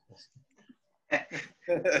 that's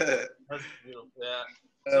beautiful. Yeah.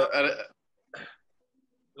 So,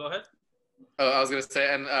 go ahead. I was gonna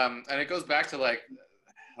say, and it goes back to like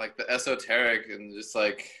the esoteric and just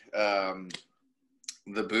like the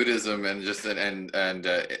Buddhism and just and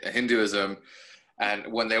Hinduism,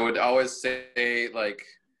 and when they would always say like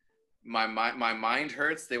my mind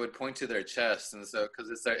hurts, they would point to their chest, and so because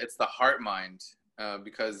it's the heart mind,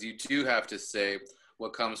 because you do have to say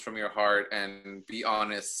what comes from your heart and be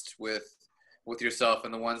honest with yourself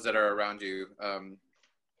and the ones that are around you.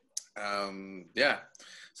 Yeah.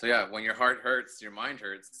 So yeah, when your heart hurts, your mind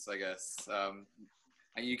hurts, I guess.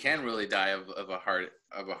 And you can really die of a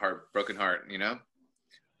broken heart, you know?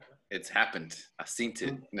 It's happened. I've seen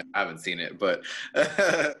it. No, I haven't seen it, but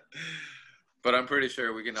but I'm pretty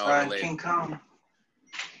sure we can all relate. King Kong.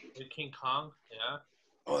 King Kong, yeah.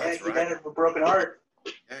 Oh, that's he right. died of a broken heart.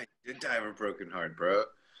 Yeah, you did die of a broken heart, bro.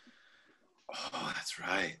 Oh, that's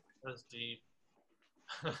right. That's deep.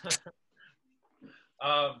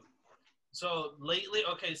 So lately,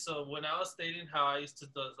 okay, so when I was stating how I used to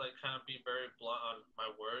like kind of be very blunt on my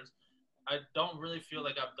words, I don't really feel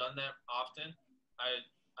like I've done that often.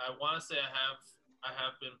 I want to say I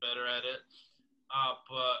have been better at it,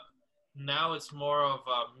 but now it's more of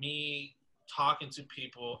me talking to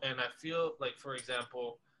people, and I feel like, for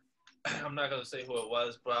example, I'm not gonna say who it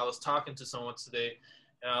was, but I was talking to someone today,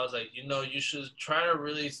 and I was like, you should try to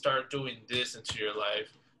really start doing this into your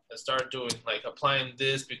life, and start doing like applying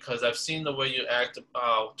this, because I've seen the way you act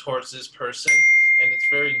towards this person, and it's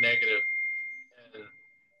very negative.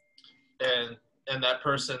 And that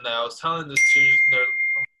person that I was telling this to,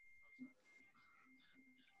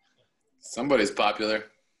 Somebody's popular.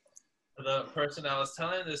 the person I was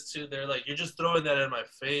telling this to, they're like, "You're just throwing that in my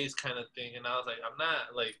face," kind of thing. And I was like, "I'm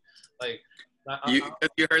not like." You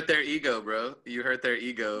hurt their ego, bro. You hurt their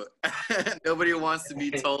ego. Nobody wants to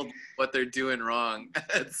be told what they're doing wrong.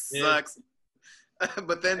 It sucks. Yeah.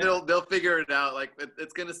 But then they'll figure it out. Like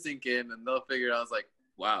it's gonna sink in, and they'll figure it out. I was like,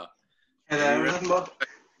 wow.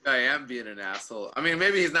 I am being an asshole. I mean,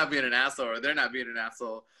 maybe he's not being an asshole, or they're not being an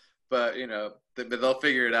asshole, but they'll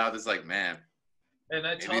figure it out. It's like, man. And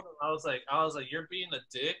I told him, I was like, "You're being a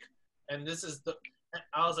dick," and this is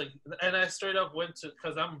I was like, and I straight up went to,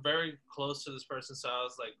 because I'm very close to this person, so I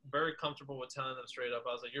was like very comfortable with telling them straight up.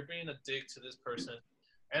 I was like, "You're being a dick to this person,"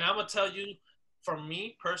 and I'm gonna tell you, for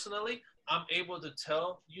me personally, I'm able to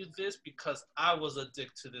tell you this because I was a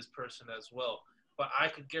dick to this person as well. But I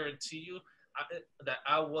could guarantee you that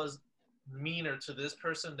I was meaner to this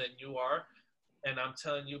person than you are, and I'm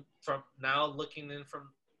telling you from now, looking in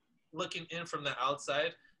from the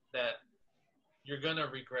outside, that you're gonna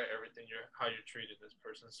regret everything how you treated this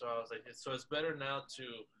person. So I was like, it's better now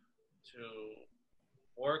to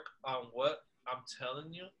work on what I'm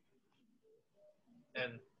telling you,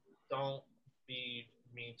 and don't be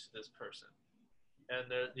mean to this person. And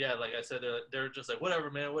like I said, they're just like, whatever,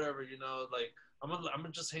 man, whatever, like I'm gonna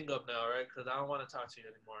just hang up now, right? Because I don't want to talk to you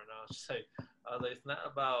anymore. And I was just like, it's not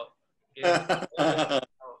about it's about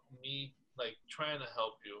me like trying to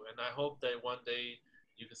help you, and I hope that one day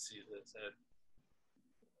you can see this. And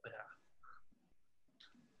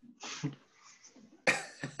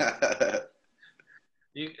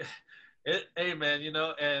hey man,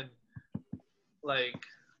 and like,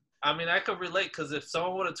 I mean, I could relate, because if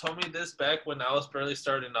someone would have told me this back when I was barely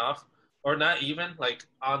starting off, or not even like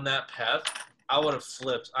on that path, I would have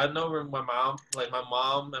flipped. I know when my mom,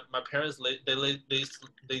 my parents,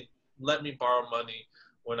 they let me borrow money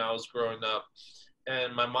when I was growing up,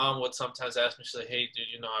 and my mom would sometimes ask me, she's like, "Hey,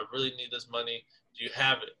 dude, I really need this money. Do you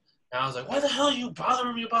have it?" And I was like, "Why the hell are you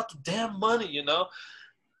bothering me about the damn money?" And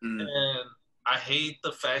I hate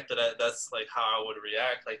the fact that that's like how I would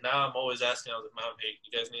react. Like now, I'm always asking. I was like, "Mom, hey,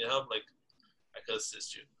 you guys need help? Like, I could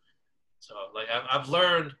assist you." So like I've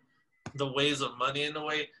learned the ways of money in a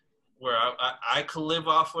way where I could live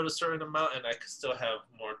off with a certain amount, and I could still have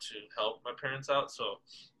more to help my parents out. So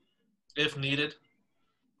if needed.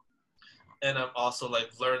 And I've also like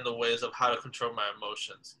learned the ways of how to control my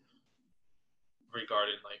emotions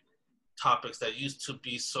regarding like topics that used to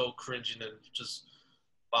be so cringing and just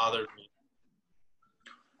bothered me.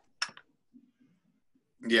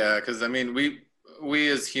 Yeah, because I mean, we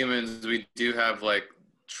as humans, we do have like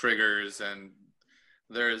triggers, and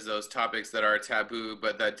there's those topics that are taboo,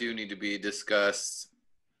 but that do need to be discussed.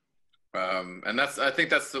 And I think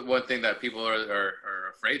that's the one thing that people are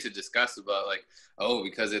afraid to discuss about, like, oh,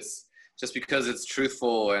 because it's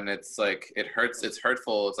truthful and it's like it hurts, it's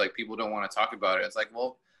hurtful, it's like people don't want to talk about it. It's like,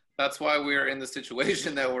 well, that's why we're in the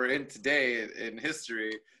situation that we're in today in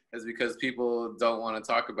history, is because people don't want to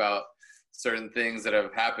talk about certain things that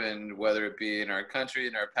have happened, whether it be in our country,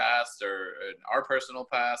 in our past, or in our personal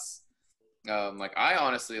past. Like I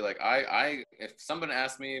honestly, like I if someone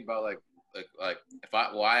asks me about like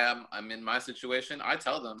why I'm in my situation, I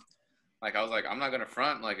tell them. Like I was like, I'm not gonna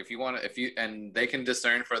front. Like and they can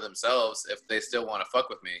discern for themselves if they still want to fuck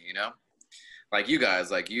with me, Like you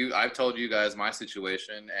guys, I've told you guys my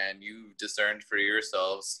situation, and you discerned for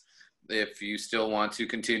yourselves if you still want to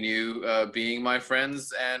continue being my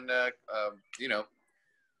friends, and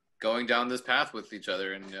going down this path with each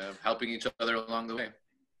other and helping each other along the way,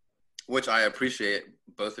 which I appreciate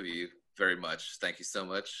both of you very much. Thank you so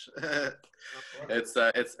much.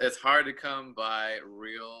 It's hard to come by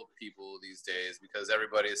real people these days because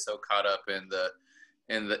everybody is so caught up in the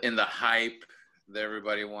hype.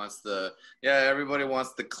 Everybody wants everybody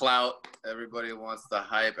wants the clout, everybody wants the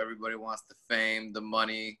hype, everybody wants the fame, the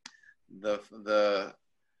money, the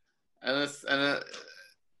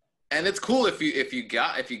and it's cool if you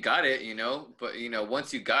got it, you know, but you know,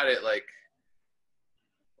 once you got it, like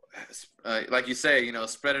you say, you know,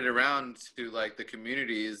 spread it around to like the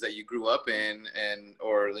communities that you grew up in, and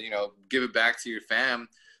or you know, give it back to your fam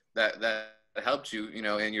that helped you, you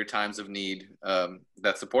know, in your times of need,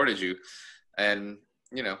 that supported you. And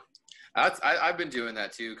you know, I've been doing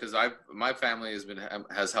that too, because my family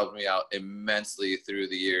has helped me out immensely through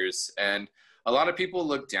the years, and a lot of people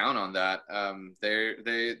look down on that.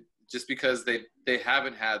 They just because they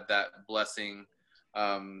haven't had that blessing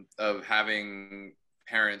of having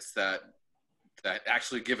parents that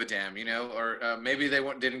actually give a damn, you know, or maybe they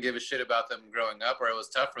didn't give a shit about them growing up, or it was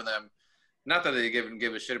tough for them. Not that they didn't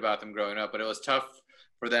give a shit about them growing up, but it was tough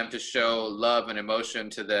for them to show love and emotion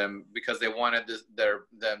to them because they wanted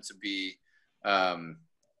them to be a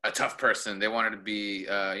tough person. They wanted to be,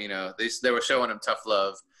 you know, they were showing them tough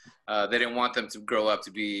love. They didn't want them to grow up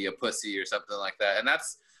to be a pussy or something like that. And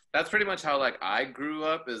that's pretty much how like I grew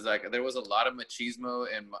up. Is like there was a lot of machismo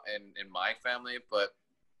in my family, but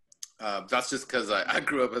that's just because I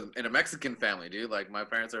grew up in a Mexican family, dude. Like my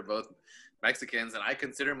parents are both Mexicans, and I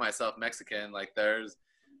consider myself Mexican. Like there's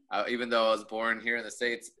even though I was born here in the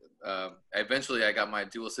States, eventually I got my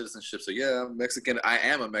dual citizenship. So yeah, I'm Mexican. I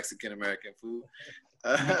am a Mexican American fool.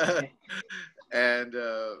 And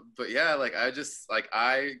but yeah, like I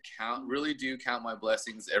really do count my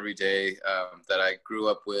blessings every day, that I grew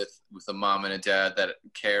up with a mom and a dad that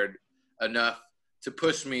cared enough to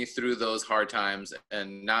push me through those hard times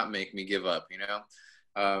and not make me give up, you know.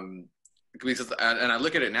 Because and I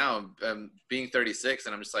look at it now, being 36,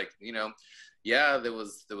 and I'm just like, you know, yeah, there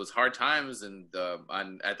was hard times, and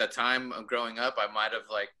at that time of growing up, I might have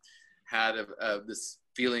like had this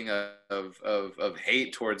feeling of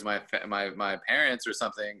hate towards my parents or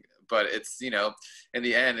something. But it's, you know, in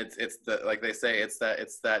the end, it's the, like they say, it's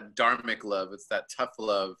that dharmic love, it's that tough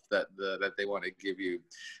love that they want to give you.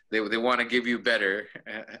 They want to give you better,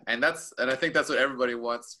 and I think that's what everybody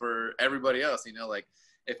wants for everybody else. You know, like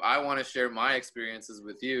if I want to share my experiences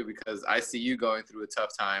with you because I see you going through a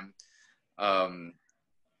tough time, I'm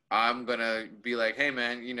gonna be like, hey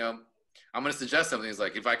man, you know, I'm gonna suggest something. It's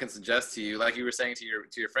like if I can suggest to you, like you were saying to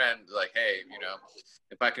your friend, like, hey, you know,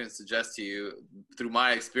 if I can suggest to you through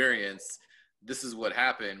my experience, this is what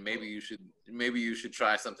happened. Maybe you should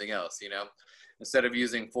try something else. You know, instead of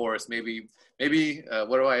using force, maybe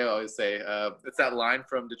what do I always say? It's that line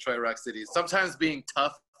from Detroit Rock City. Sometimes being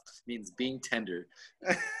tough means being tender.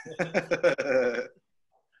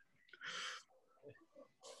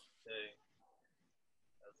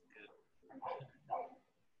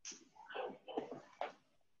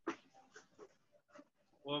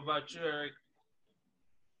 What about you, Eric?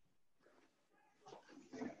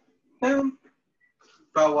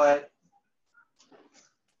 About what?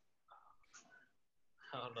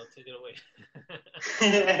 I don't know. Take it away.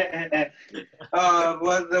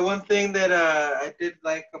 Well, the one thing that I did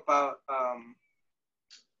like about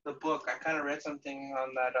the book, I kind of read something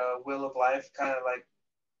on that Wheel of Life, kind of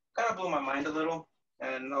blew my mind a little,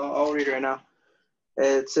 and I'll read it right now.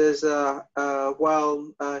 It says,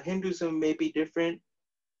 while Hinduism may be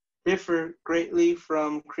differ greatly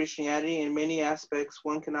from Christianity in many aspects,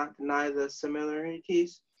 one cannot deny the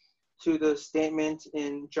similarities to the statement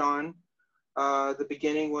in John. The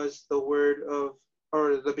beginning was the Word,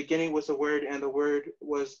 and the Word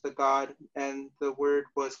was the God, and the Word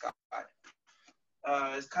was God.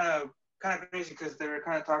 It's kind of crazy because they were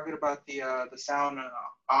kind of talking about the sound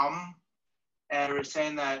and we were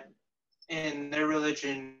saying that in their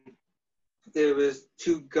religion there was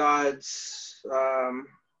two gods,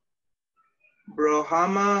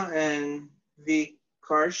 Brahma and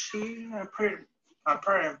Vikarshi. I'm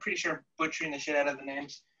pretty sure I'm butchering the shit out of the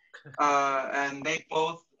names. And they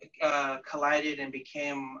both collided and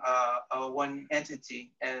became a one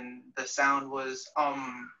entity, and the sound was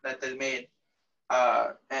that they made,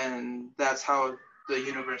 and that's how the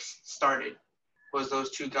universe started. Was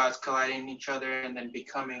those two gods colliding each other and then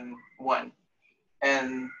becoming one.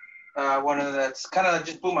 And one of that's kind of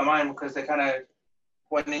just blew my mind because they kind of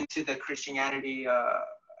went into the Christianity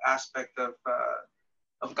aspect of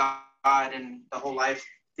God and the whole life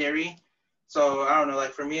theory. So I don't know,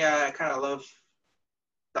 like for me, I kind of love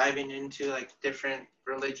diving into like different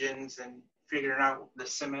religions and figuring out the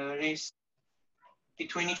similarities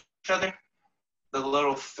between each other, the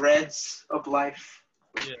little threads of life.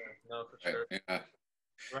 Yeah, no, for sure. Yeah.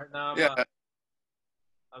 Right now, Yeah.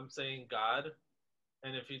 I'm saying God,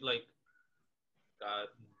 and if you like God,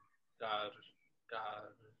 God,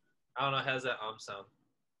 God, I don't know, it has that sound.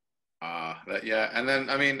 Yeah. And then,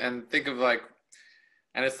 I mean, and think of like,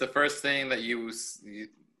 and it's the first thing that you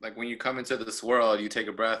like when you come into this world, you take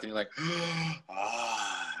a breath and you're like,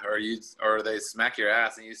 or they smack your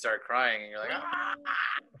ass and you start crying and you're like,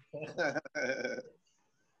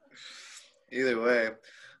 Either way,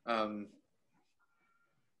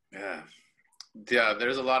 yeah, yeah.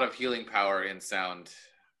 There's a lot of healing power in sound.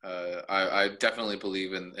 I definitely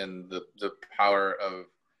believe in the power of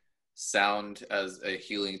sound as a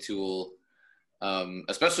healing tool,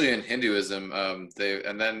 especially in Hinduism. And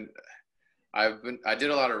then I did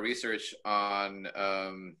a lot of research on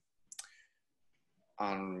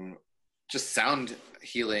just sound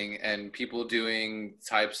healing and people doing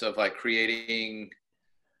types of like creating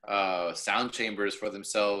sound chambers for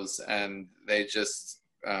themselves, and they just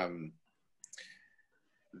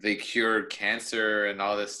they cured cancer and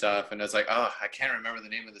all this stuff. And it's like, oh, I can't remember the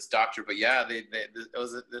name of this doctor, but yeah, it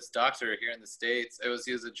was this doctor here in the States.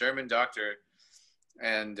 He was a German doctor,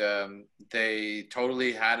 and they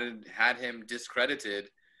totally had him discredited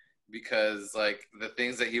because like the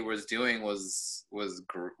things that he was doing was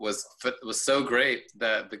so great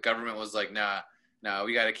that the government was like, nah,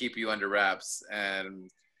 we got to keep you under wraps. And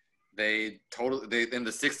they in the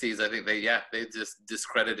 60s, I think they just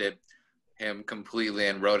discredited him completely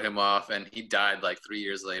and wrote him off, and he died like 3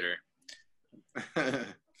 years later. I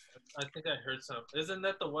think I heard some. Isn't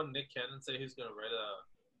that the one Nick Cannon said he's gonna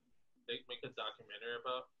make a documentary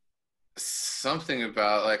about? Something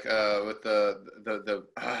about like with the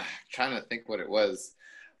trying to think what it was.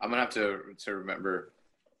 I'm gonna have to remember.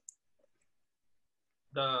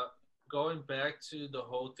 The going back to the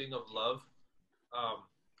whole thing of love,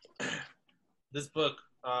 this book,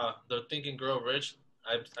 The Think and Grow Rich.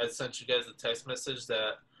 I sent you guys a text message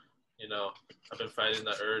that I've been fighting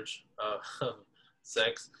the urge of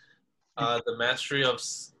sex. The mastery of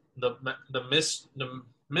the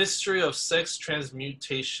mystery of sex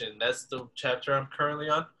transmutation. That's the chapter I'm currently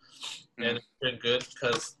on, and it's been good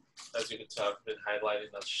because, as you can tell, I've been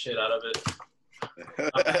highlighting the shit out of it.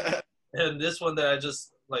 And this one that I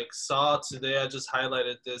just like saw today, I just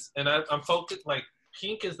highlighted this, and I'm focused. Like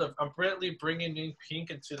pink I'm really bringing in pink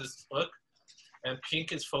into this book, and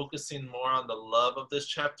pink is focusing more on the love of this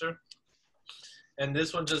chapter. And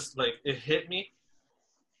this one just like it hit me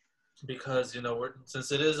because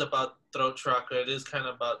since it is about throat chakra, it is kind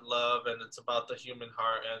of about love, and it's about the human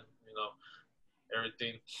heart, and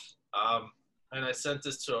everything. And I sent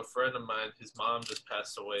this to a friend of mine. His mom just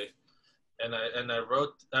passed away, and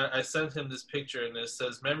I sent him this picture, and it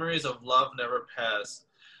says, "Memories of love never pass.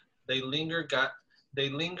 They linger,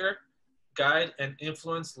 guide, and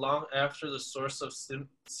influence long after the source of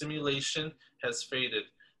simulation has faded.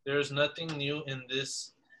 There is nothing new in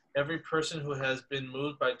this. Every person who has been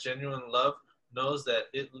moved by genuine love knows that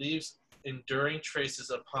it leaves enduring traces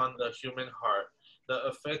upon the human heart. The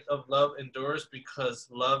effect of love endures because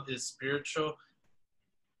love is spiritual.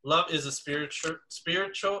 Love is a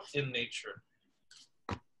spiritual in nature."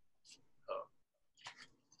 I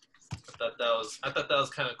thought that was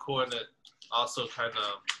kind of cool, and it also kind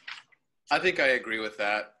of. I think I agree with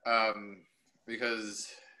that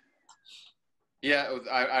because, yeah,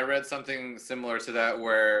 I read something similar to that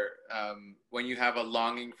where when you have a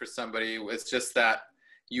longing for somebody, it's just that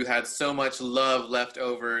you had so much love left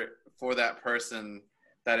over for that person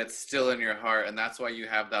that it's still in your heart, and that's why you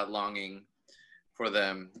have that longing for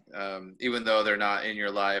them, even though they're not in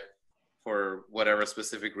your life for whatever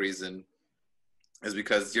specific reason, is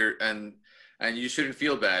because and you shouldn't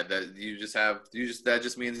feel bad that that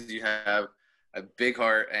just means you have a big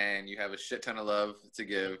heart and you have a shit ton of love to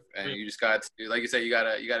give, and you just got to, like you said, you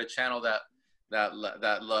gotta channel that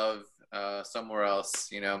love somewhere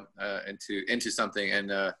else, into something,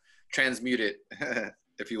 and transmute it,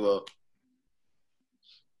 if you will.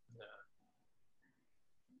 Yeah.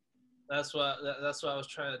 That's what I was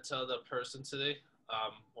trying to tell the person today,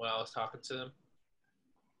 when I was talking to them.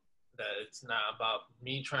 That it's not about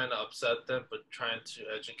me trying to upset them, but trying to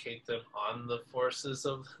educate them on the forces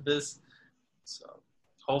of this. So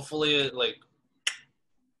hopefully it like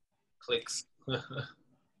clicks.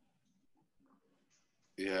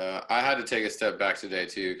 Yeah, I had to take a step back today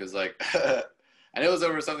too, because like, and it was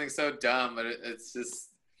over something so dumb, but it's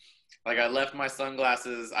just like I left my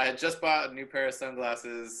sunglasses. I had just bought a new pair of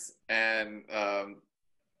sunglasses, and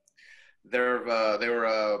They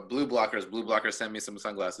were blue blockers. Blue blockers sent me some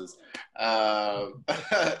sunglasses, and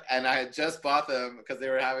I had just bought them because they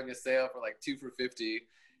were having a sale for like 2 for $50.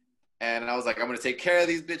 And I was like, I'm gonna take care of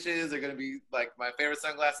these bitches. They're gonna be like my favorite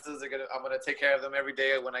sunglasses. I'm gonna take care of them every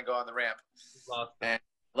day when I go on the ramp. And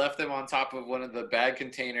left them on top of one of the bag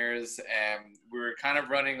containers, and we were kind of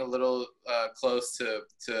running a little close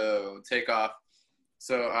to take off.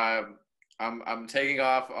 So I'm taking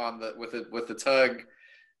off on with the tug,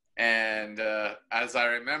 and as I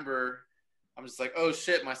remember, I'm just like, oh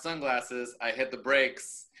shit, my sunglasses. I hit the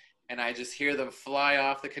brakes, and I just hear them fly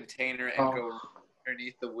off the container and go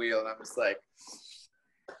underneath the wheel, and I'm just like,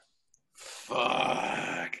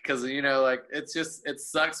 fuck, because like it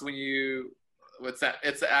sucks when you.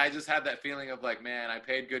 I just had that feeling of like, man, I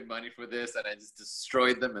paid good money for this, and I just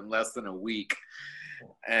destroyed them in less than a week.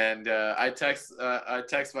 And I text my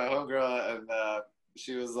homegirl, and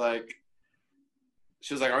she was like,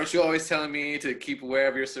 aren't you always telling me to keep aware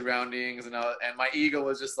of your surroundings? And my ego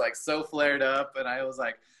was just like so flared up, and I was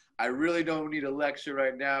like, I really don't need a lecture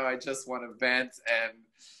right now. I just want to vent.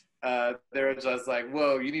 And they were just like,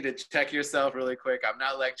 whoa, you need to check yourself really quick. I'm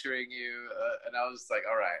not lecturing you. And I was just like,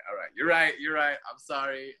 all right. You're right. I'm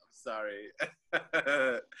sorry.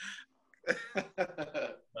 Yeah.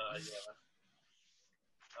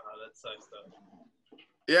 That sucks though.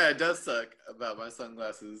 Yeah, it does suck about my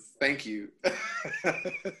sunglasses. Thank you.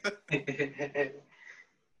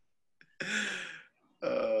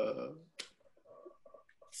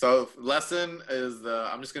 So lesson is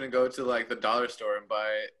I'm just gonna go to like the dollar store and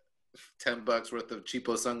buy $10 worth of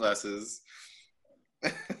cheapo sunglasses.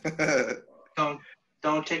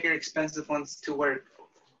 Don't take your expensive ones to work.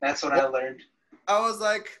 That's what I learned. I was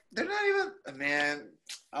like, they're not even, man.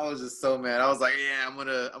 I was just so mad. I was like, yeah, I'm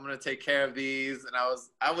gonna take care of these, and I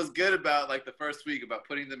was good about like the first week about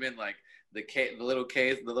putting them in like the little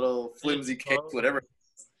case, the little flimsy case, whatever.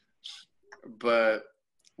 But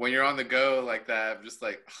when you're on the go like that, I'm just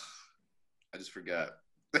like, I just forgot.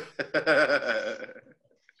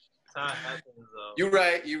 You're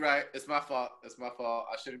right. It's my fault.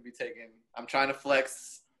 I shouldn't be taking. I'm trying to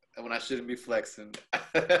flex when I shouldn't be flexing.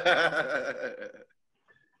 Yeah,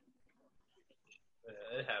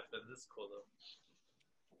 it happens. It's cool though.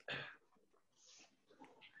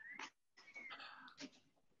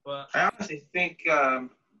 But I honestly think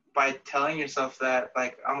by telling yourself that,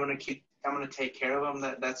 like, I'm gonna take care of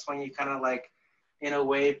them, that's when you kind of like, in a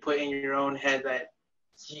way, put in your own head that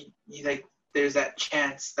you like, there's that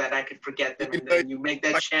chance that I could forget them, and then you make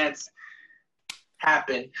that chance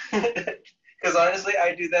happen. Because honestly,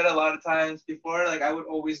 I do that a lot of times before. Like, I would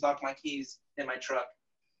always lock my keys in my truck,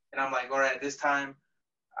 and I'm like, all right, this time,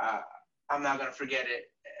 I'm not gonna forget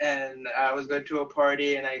it. And I was going to a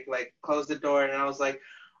party, and I like closed the door, and I was like,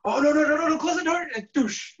 oh no, close the door! And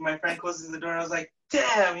douche, my friend closes the door, and I was like,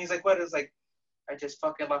 damn. He's like, what? I was like, I just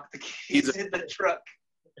fucking locked the keys in the truck.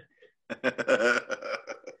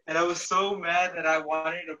 And I was so mad that I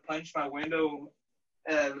wanted to punch my window,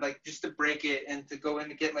 like just to break it and to go in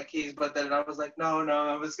to get my keys. But then I was like, no,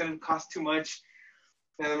 it was going to cost too much.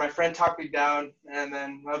 And then my friend talked me down. And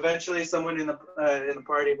then eventually someone in the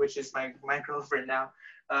party, which is my girlfriend now,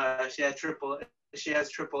 she has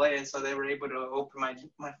AAA, and so they were able to open my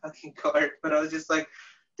fucking car. But I was just like,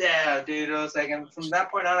 damn, dude. I was like, and from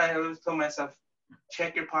that point on, I always told myself,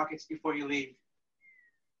 check your pockets before you leave.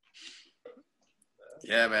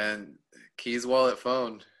 Yeah, man. Keys, wallet,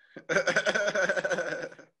 phone. That's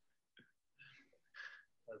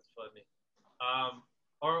funny.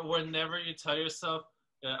 Or whenever you tell yourself,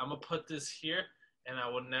 I'm gonna put this here, and I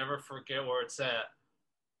will never forget where it's at.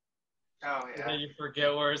 Oh yeah. And then you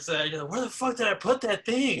forget where it's at. You're like, where the fuck did I put that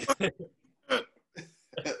thing?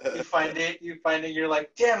 You find it. You're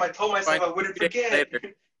like, damn! I told myself I wouldn't forget.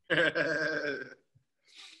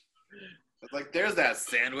 Like, there's that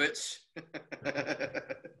sandwich.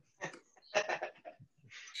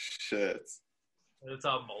 Shit. It's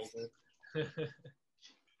all molded.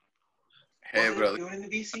 Hey, what brother. are you doing in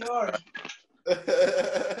the VCR?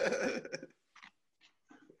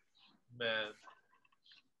 Man.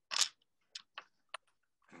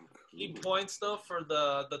 Key points though for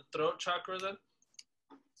the throat chakra then.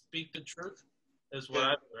 Speak the truth is what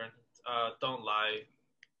I've learned. Don't lie.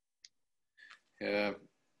 Yeah.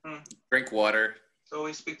 Drink water. So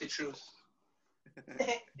always speak the truth.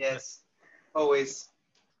 Yes. Always.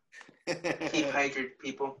 Keep hydrated,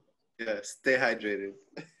 people. Yeah, stay hydrated.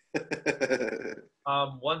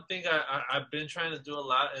 One thing I've been trying to do a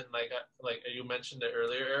lot, and like you mentioned it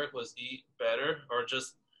earlier, Eric, was eat better, or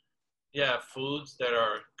just foods that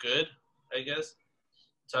are good, I guess.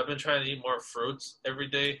 So I've been trying to eat more fruits every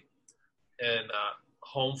day, and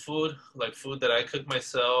home food, like food that I cook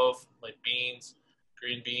myself, like beans,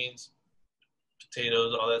 green beans,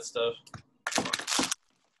 potatoes, all that stuff.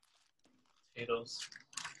 Potatoes.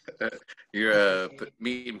 You're a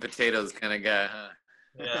meat and potatoes kind of guy, huh?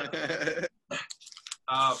 Yeah.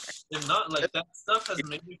 And not like that stuff has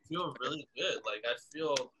made me feel really good. Like I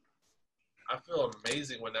feel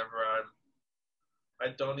amazing whenever I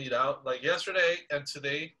don't eat out. Like yesterday and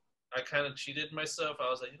today, I kind of cheated myself. I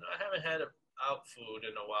was like, I haven't had out food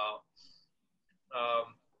in a while.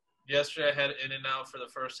 Yesterday I had In-N-Out for the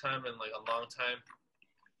first time in like a long time.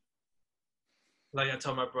 Like I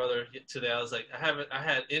told my brother today, I was like, I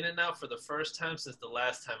had In-N-Out for the first time since the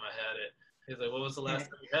last time I had it. He's like, what was the last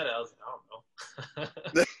time you had it? I was like, I don't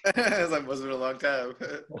know. I was like, wasn't a long time.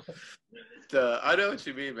 I know what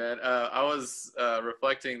you mean, man. I was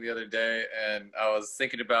reflecting the other day, and I was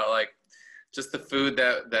thinking about like just the food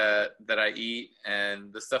that I eat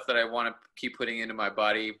and the stuff that I want to keep putting into my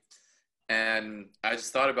body. And I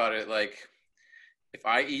just thought about it, like if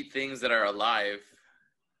I eat things that are alive,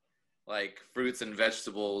 like fruits and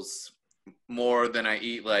vegetables, more than I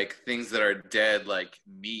eat like things that are dead, like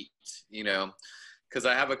meat, because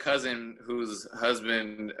I have a cousin whose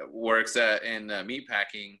husband works in meat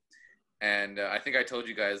packing, and I think I told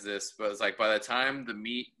you guys this, but it's like by the time the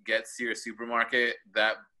meat gets to your supermarket,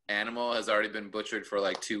 that animal has already been butchered for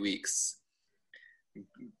like 2 weeks,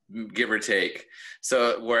 give or take.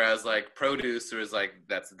 So whereas like produce, or is like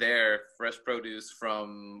that's there, fresh produce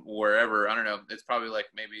from wherever, I don't know, it's probably like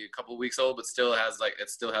maybe a couple of weeks old, but still has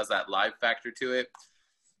that live factor to it.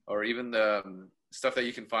 Or even the stuff that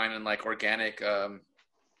you can find in like organic, in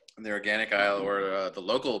the organic aisle, or the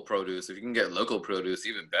local produce. If you can get local produce,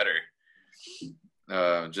 even better.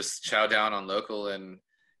 Just chow down on local, and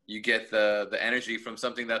you get the energy from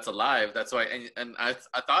something that's alive. That's why, and I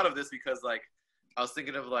thought of this because like I was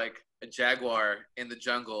thinking of like a jaguar in the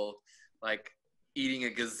jungle, like eating a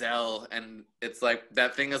gazelle, and it's like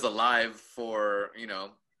that thing is alive for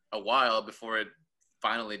a while before it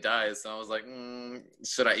finally dies. So I was like,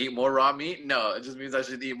 should I eat more raw meat? No, it just means I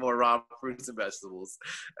should eat more raw fruits and vegetables.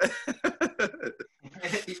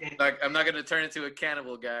 Like I'm not gonna turn into a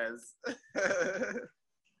cannibal, guys.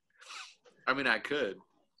 I mean, I could,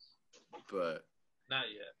 but Not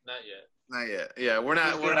yet. not yet. Yeah, we're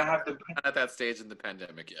not at that stage in the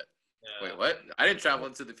pandemic yet. Yeah. Wait, what? I didn't travel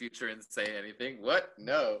into the future and say anything. What?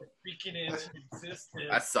 No. Speaking into existence.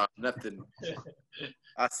 I saw nothing.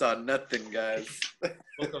 I saw nothing, guys.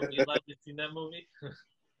 Book of Eli, you seen that movie?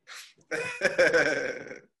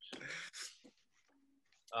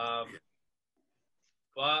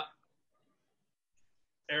 But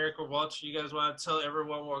Eric or Walter, you guys want to tell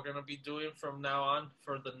everyone what we're gonna be doing from now on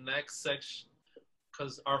for the next section?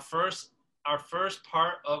 Because our first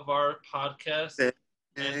part of our podcast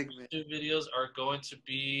and two videos are going to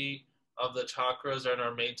be of the chakras and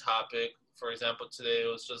our main topic. For example, today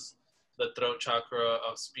it was just the throat chakra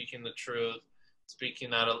of speaking the truth,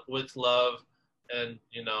 speaking with love, and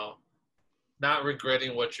not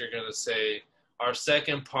regretting what you're gonna say. Our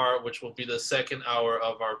second part, which will be the second hour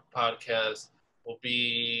of our podcast, will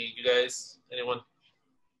be, you guys, anyone?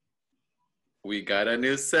 We got a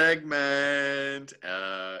new segment.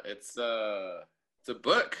 It's a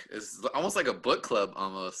book. It's almost like a book club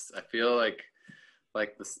almost. I feel like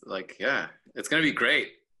this, yeah, it's gonna be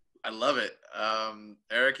great. I love it.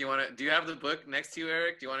 Eric, do you have the book next to you,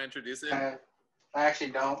 Eric? Do you want to introduce it? I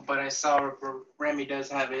actually don't, but I saw Remy does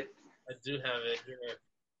have it. I do have it here.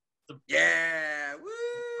 Yeah, woo!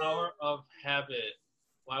 Power of Habit.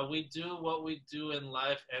 Why we do what we do in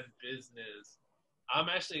life and business. I'm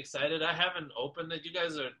actually excited. I haven't opened it. You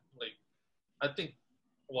guys are like, I think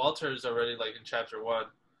Walter's already like in chapter 1.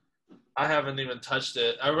 I haven't even touched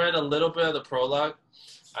it. I read a little bit of the prologue.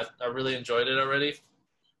 I really enjoyed it already.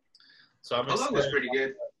 So I'm excited. Prologue was pretty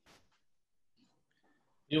good.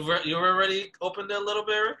 You already opened it a little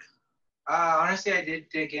bit, Eric? Honestly, I did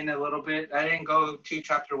dig in a little bit. I didn't go to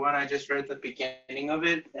chapter 1. I just read the beginning of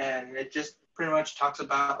it, and it just pretty much talks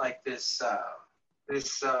about like this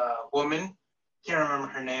woman. Can't remember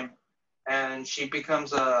her name, and she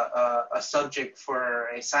becomes a subject for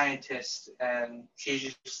a scientist, and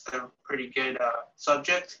she's just a pretty good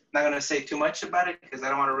subject. Not gonna say too much about it because I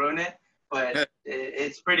don't want to ruin it, but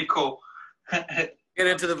it's pretty cool. Get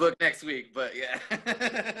into the book next week, but yeah.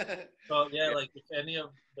 So yeah, like if any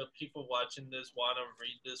of the people watching this want to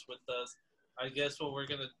read this with us, I guess what we're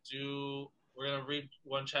gonna do, we're gonna read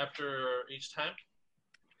one chapter each time.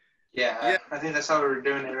 Yeah. I think that's how we're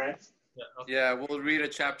doing it, right? Yeah. Okay. Yeah, we'll read a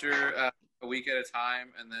chapter a week at a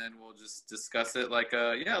time, and then we'll just discuss it like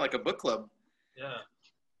a book club. Yeah.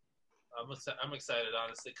 I'm excited,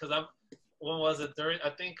 honestly, because when was it? I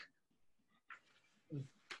think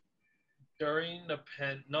during the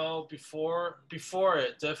before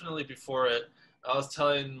it, definitely before it. I was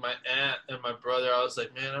telling my aunt and my brother, I was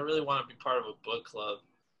like, man, I really want to be part of a book club.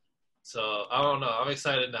 So I don't know. I'm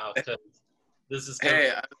excited now because this is gonna.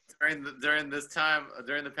 Hey, during this time,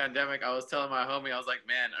 during the pandemic, I was telling my homie, I was like,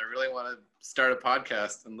 man, I really want to start a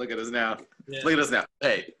podcast. And look at us now. Yeah. Look at us now.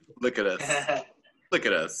 Hey, look at us. Look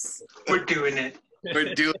at us. We're doing it.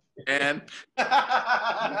 We're doing it, man.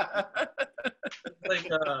 Like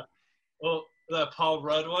the Paul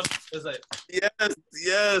Rudd one is like, Yes,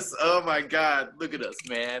 yes. Oh my God. Look at us,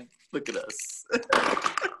 man. Look at us.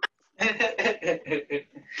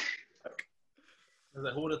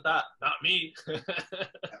 who would have thought? Not me.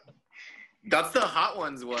 That's the Hot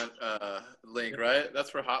Ones one link, right? That's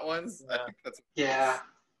for Hot Ones. Yeah. I think that's. Yeah.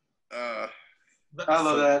 Uh, I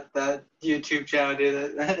love that YouTube channel,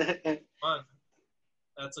 dude. Fun.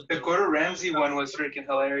 That's a The good Gordon Ramsay one was freaking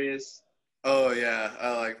hilarious. oh yeah,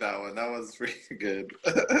 I like that one. That was really good.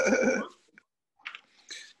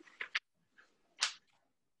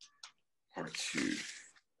 Part 2.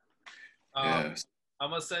 Yes. I'm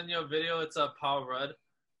gonna send you a video. It's a Paul Rudd,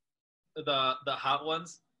 the Hot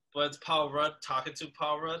Ones, but it's Paul Rudd talking to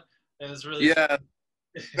Paul Rudd, and it's really Yeah.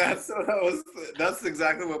 That's what I was. That's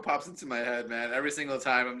exactly what pops into my head, man. Every single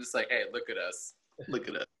time, I'm just like, "Hey, look at us! Look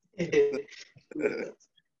at us!"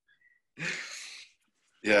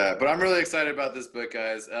 Yeah, but I'm really excited about this book,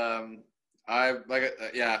 guys. Like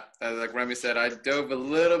Remy said, I dove a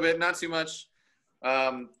little bit, not too much,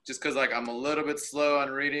 just because like I'm a little bit slow on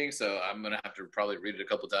reading, so I'm gonna have to probably read it a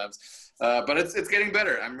couple times. But it's getting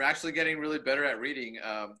better. I'm actually getting really better at reading.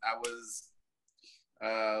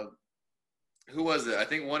 Who was it? I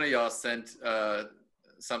think one of y'all sent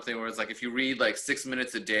something where it's like if you read like 6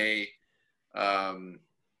 minutes a day,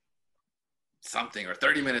 something, or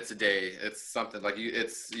 30 minutes a day, it's something like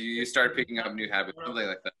you start picking up new habits, something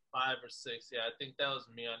like that. 5 or 6. Yeah, I think that was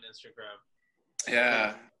me on Instagram.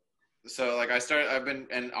 Yeah. So like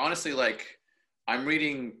and honestly, like I'm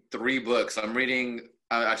reading 3 books. I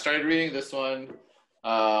started reading this one.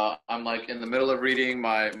 I'm like in the middle of reading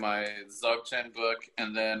my Dzogchen book,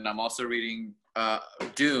 and then I'm also reading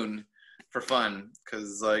Dune for fun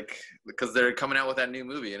because they're coming out with that new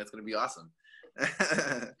movie and it's gonna be awesome.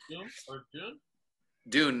 Dune or Dune?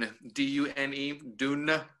 Dune, Dune, Dune.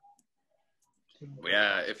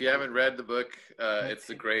 Yeah, if you haven't read the book, it's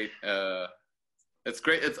a great. It's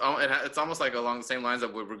great. It's almost like along the same lines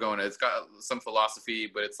of where we're going. It's got some philosophy,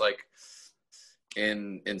 but it's like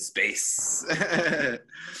in space.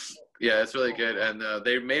 Yeah, it's really good. And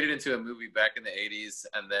they made it into a movie back in the 80s,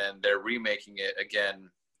 and then they're remaking it again.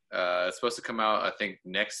 It's supposed to come out, I think,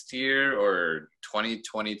 next year or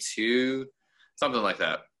 2022, something like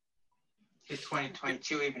that. If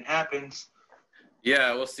 2022 even happens.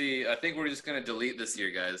 Yeah, we'll see. I think we're just going to delete this year,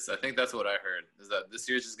 guys. I think that's what I heard, is that this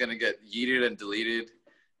year's just going to get yeeted and deleted,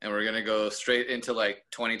 and we're going to go straight into, like,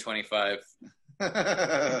 2025.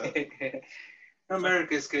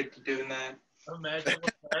 America's good at doing that. Imagine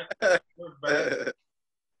we're back.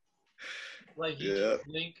 Like you just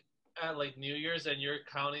blink at like New Year's and you're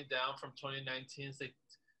counting down from 2019. It's like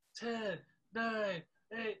 10, 9,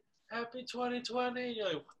 8, happy 2020.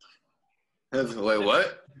 You're like, Wait,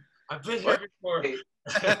 what? I've been here before. Did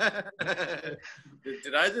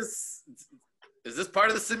I just? Is this part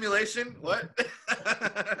of the simulation? What?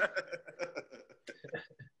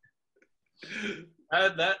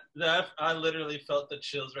 I literally felt the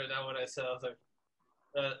chills right now when I said. I was like,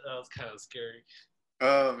 that was kind of scary.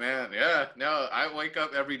 Oh man, yeah. No, I wake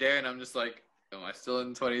up every day and I'm just like, am I still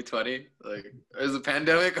in 2020? Like, is the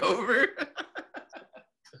pandemic over?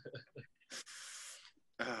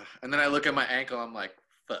 And then I look at my ankle. I'm like,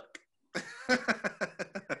 fuck.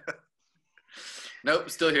 Nope,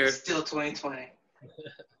 still here. Still 2020.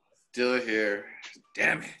 Still here.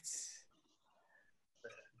 Damn it.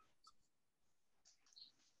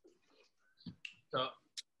 So,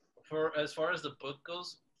 as far as the book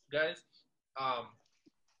goes, guys, I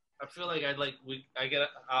feel like I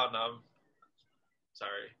don't know.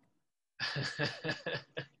 Sorry.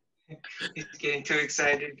 He's getting too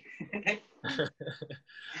excited.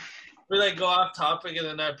 We like go off topic and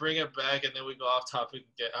then I bring it back and then we go off topic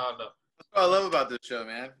again. I don't know. That's what I love about this show,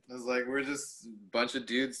 man. It's like we're just a bunch of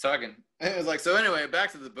dudes talking. It's like, so anyway,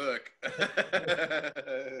 back to the book.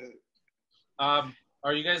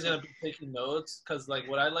 Are you guys gonna be taking notes? Because like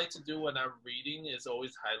what I like to do when I'm reading is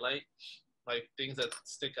always highlight like things that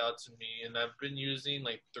stick out to me, and I've been using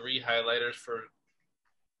like 3 highlighters for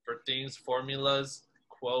things, formulas,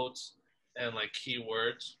 quotes, and like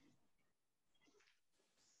keywords.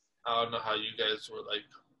 I don't know how you guys were like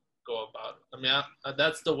go about it. I mean,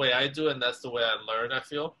 that's the way I do it, and that's the way I learn, I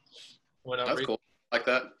feel. When I'm That's cool. Like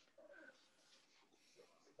that.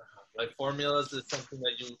 Like formulas is something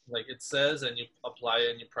that you, like it says, and you apply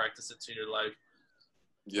it and you practice it to your life.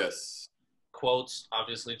 Yes. Quotes,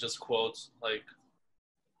 obviously just quotes, like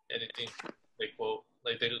anything they quote.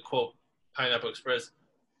 Like they could quote Pineapple Express,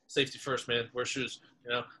 safety first, man, wear shoes,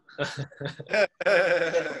 you know?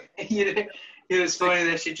 It was funny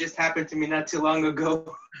that shit just happened to me not too long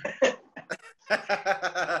ago.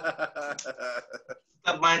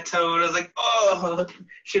 Up my toe, and I was like, oh,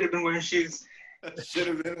 should have been wearing shoes. Should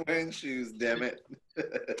have been wearing shoes, damn it.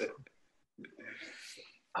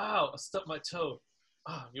 Ow, I stubbed my toe.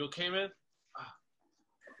 Oh, you okay, man?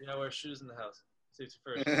 You gotta wear shoes in the house. Safety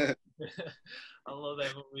first. I love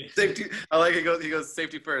that movie. Safety. I like it. He goes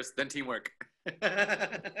safety first, then teamwork. I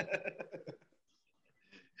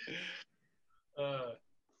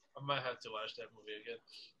might have to watch that movie again.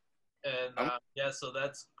 And yeah, so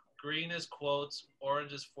that's green is quotes,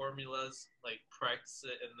 orange is formulas, like practice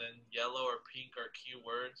it, and then yellow or pink are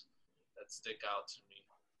keywords that stick out to me.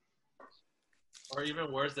 Or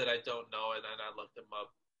even words that I don't know, and then I look them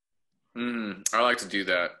up. I like to do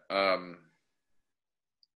that.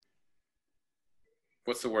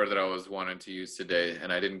 What's the word that I was wanting to use today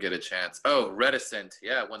and I didn't get a chance? Oh, reticent.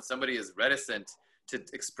 Yeah, when somebody is reticent to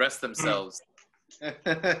express themselves. What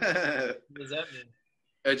does that mean?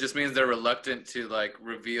 It just means they're reluctant to like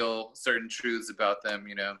reveal certain truths about them,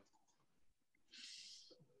 you know?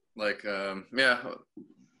 Like, yeah.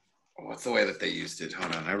 What's the way that they used it?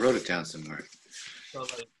 Hold on, I wrote it down somewhere. So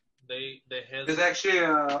like there's actually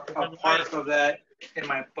a part of that in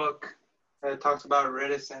my book that talks about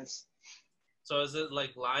reticence. So is it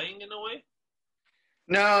like lying in a way?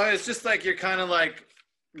 No, it's just like you're kind of like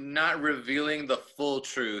not revealing the full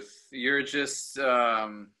truth. You're just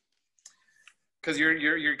because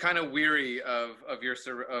you're kind of weary of your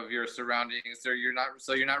surroundings. So you're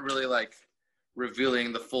not really like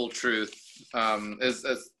revealing the full truth.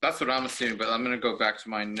 That's what I'm assuming. But I'm gonna go back to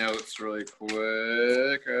my notes really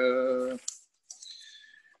quick.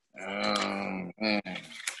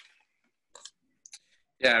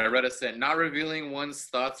 Yeah, reticent, not revealing one's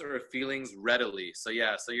thoughts or feelings readily. So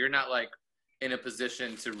yeah, so you're not like in a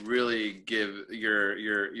position to really give your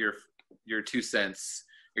 2 cents.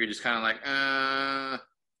 You're just kind of like,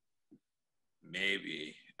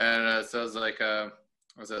 maybe. And so it's like,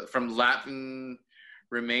 was it from Latin,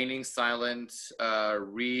 remaining silent,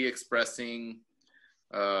 re-expressing,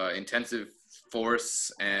 intensive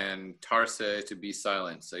force, and tarse, to be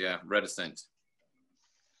silent. So yeah, reticent.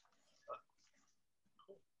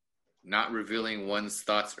 Not revealing one's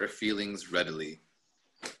thoughts or feelings readily.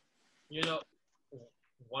 You know,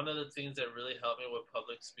 one of the things that really helped me with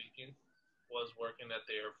public speaking was working at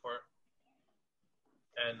the airport.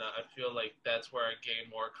 And I feel like that's where I gained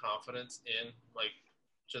more confidence in, like,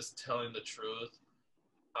 just telling the truth.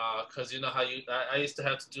 Because you know how I used to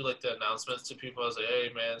have to do, like, the announcements to people. I was like, hey,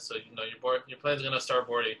 man, so, you know, your plane's going to start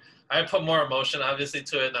boarding. I put more emotion, obviously,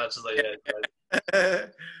 to it, not just like, yeah.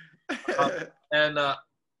 And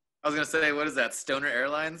I was gonna say, what is that? Stoner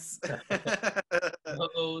Airlines?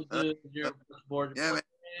 oh, dude, you're bored. Yeah, man,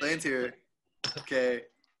 plane's here. Okay.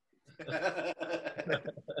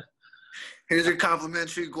 Here's your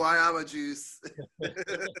complimentary guayaba juice. That'd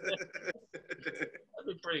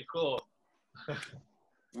be pretty cool.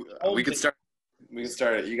 We could start. We can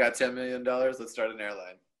start it. You got $10 million. Let's start an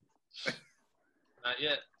airline. Not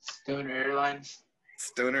yet. Stoner Airlines.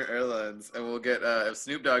 Stoner Airlines, and we'll get if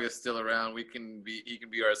Snoop Dogg is still around, he can be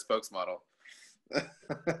our spokesmodel.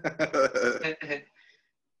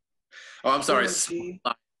 Oh, I'm sorry, his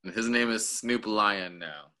name is Snoop Lion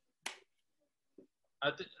now.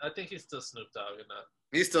 I think he's still Snoop Dogg or not.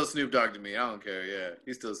 He's still Snoop Dogg to me. I don't care. Yeah,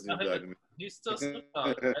 he's still Snoop Dogg to me. He's still Snoop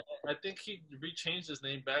Dogg. I think he rechanged his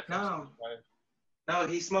name back. No,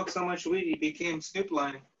 he smoked so much weed he became Snoop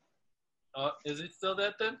Lion. Is it still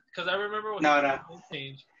that then? Because I remember when he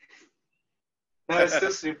changed. No, it's still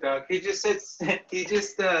Snoop Dogg. He just said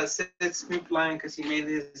Snoop Lion because he made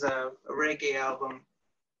his reggae album,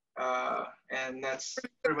 and that's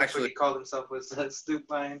pretty much what he called himself, was Snoop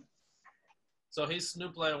Lion. So he's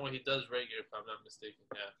Snoop Lion when he does reggae, if I'm not mistaken.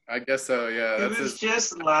 Yeah. I guess so. Yeah. He was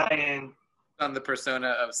just lying. On the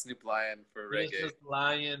persona of Snoop Lion for reggae. He's just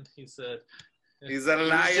lying, he said. He's a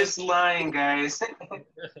lion. He's just lying, guys.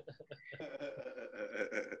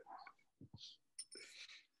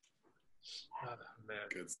 Oh, man.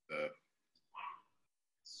 Good stuff.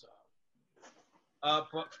 So,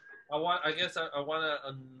 but I want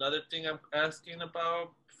another thing I'm asking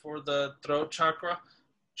about for the throat chakra.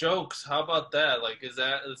 jokes. How about that? Like, is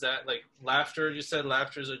that like laughter? You said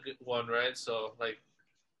laughter is a good one, right? So like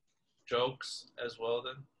jokes as well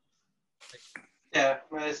then. Yeah,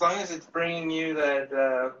 as long as it's bringing you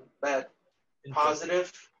that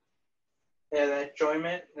positive, yeah, that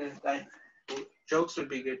enjoyment, jokes would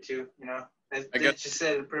be good too. You know, as I they guess just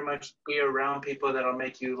said, pretty much be around people that'll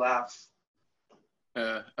make you laugh.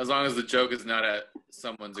 as long as the joke is not at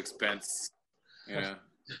someone's expense, you know.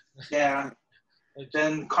 Yeah,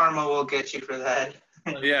 then karma will get you for that.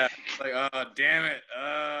 Yeah, like, oh, damn it.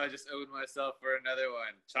 I just owed myself for another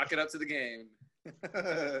one. Chalk it up to the game.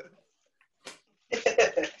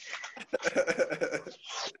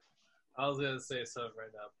 I was gonna say something right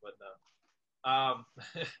now, but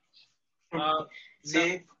no.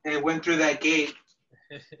 See, it went through that gate.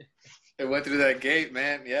 It went through that gate,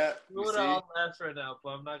 man. Yeah. We would all laugh right now,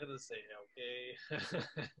 but I'm not gonna say it, okay?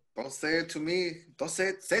 Don't say it to me. Don't say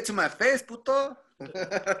it. Say it to my face, puto.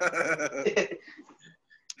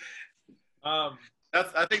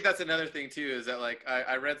 I think that's another thing too, is that like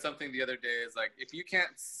I read something the other day, is like if you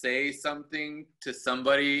can't say something to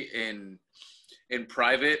somebody in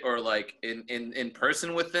private or like in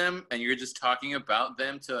person with them, and you're just talking about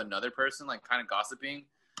them to another person, like kind of gossiping,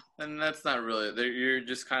 then that's not really, you're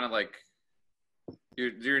just kind of like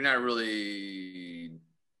you're not really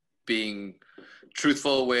being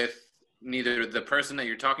truthful with neither the person that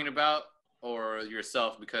you're talking about or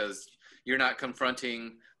yourself, because you're not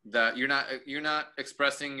confronting that, you're not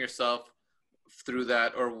expressing yourself through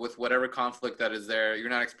that, or with whatever conflict that is there. You're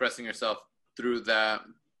not expressing yourself through that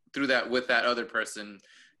with that other person.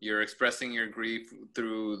 You're expressing your grief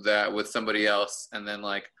through that with somebody else, and then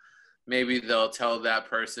like maybe they'll tell that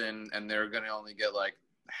person and they're gonna only get like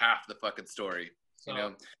half the fucking story, you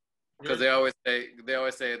know, because they always say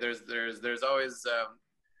there's always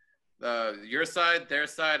your side, their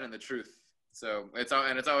side, and the truth. So it's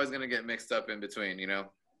always gonna get mixed up in between, you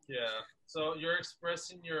know. Yeah. So you're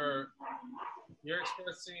expressing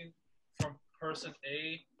from person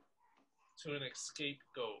A to an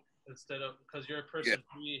scapegoat, instead of, because you're person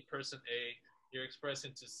B, person A, you're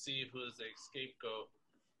expressing to C, who is the scapegoat.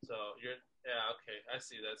 So you're, yeah, okay, I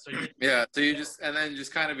see that. So you're so you just, and then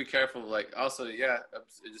just kind of be careful, like also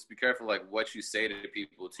just be careful like what you say to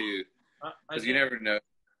people too, because you never know.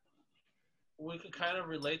 We could kind of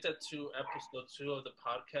relate that to episode 2 of the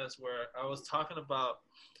podcast, where I was talking about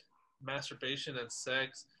masturbation and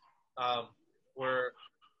sex, where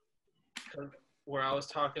I was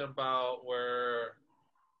talking about where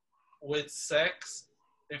with sex,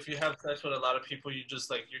 if you have sex with a lot of people, you just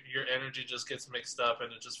like your energy just gets mixed up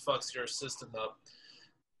and it just fucks your system up.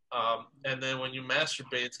 And then when you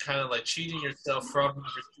masturbate, it's kind of like cheating yourself from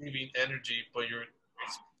receiving energy, but you're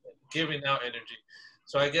giving out energy.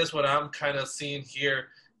 So I guess what I'm kind of seeing here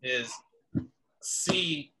is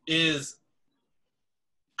C is,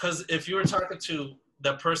 because if you were talking to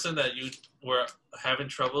the person that you were having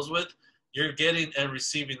troubles with, you're getting and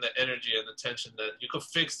receiving the energy and attention that you could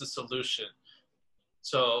fix the solution.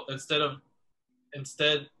 So instead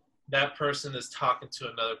that person is talking to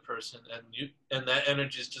another person, and that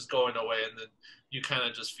energy is just going away, and then you kind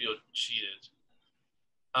of just feel cheated.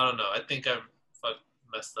 I don't know. I think I'm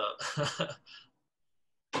messed up.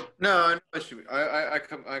 No, I know what you mean. I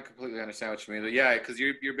completely understand what you mean. But yeah, because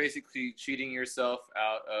you're basically cheating yourself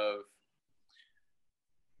out of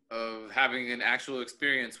having an actual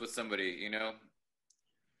experience with somebody, you know?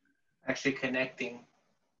 Actually connecting.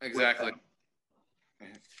 Exactly.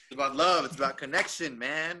 It's about love. It's about connection,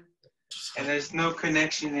 man. And there's no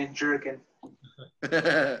connection in jerking.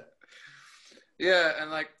 Yeah,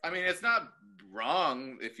 and like, I mean, it's not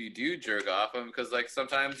wrong if you do jerk off, because like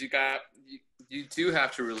sometimes you do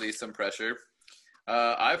have to release some pressure.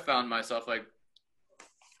 I found myself like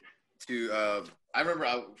I remember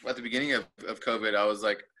at the beginning of COVID, I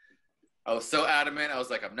was so adamant. I was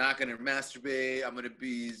like, I'm not going to masturbate. I'm going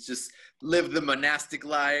to just live the monastic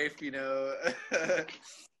life, you know,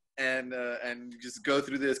 and just go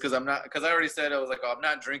through this, because I already said, I was like, oh, I'm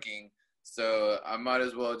not drinking. So I might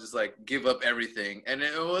as well just like give up everything. And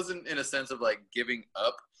it wasn't in a sense of like giving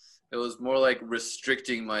up. It was more like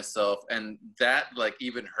restricting myself, and that like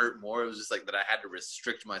even hurt more. It was just like that I had to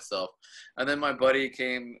restrict myself. And then my buddy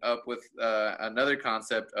came up with another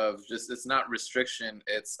concept of just, it's not restriction.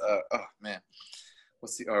 It's oh man,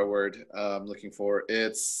 what's the R word I'm looking for?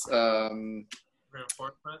 It's reinforcement.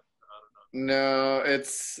 I don't know. No,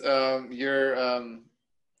 it's you're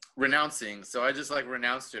renouncing. So I just like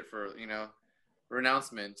renounced it for, you know,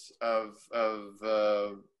 renouncement of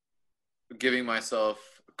giving myself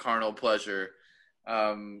carnal pleasure,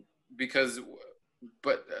 because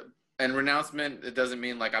and renouncement, it doesn't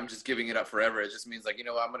mean like I'm just giving it up forever. It just means like, you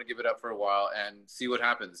know what, I'm going to give it up for a while and see what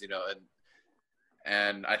happens, you know.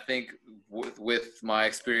 And I think with my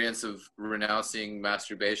experience of renouncing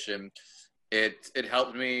masturbation, it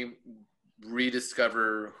helped me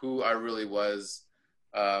rediscover who I really was,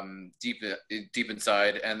 deep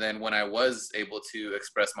inside. And then when I was able to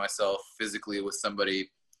express myself physically with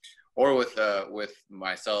somebody or with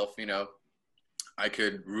myself, you know, I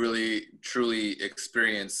could really truly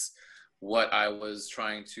experience what I was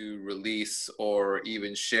trying to release or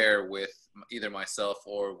even share with either myself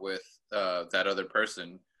or with that other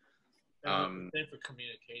person. And the same for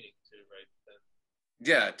communicating too, right?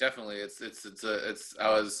 Yeah, definitely. I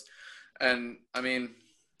was, and I mean,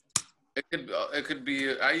 it could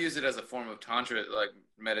be. I use it as a form of tantra, like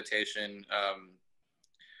meditation,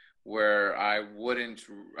 where I wouldn't.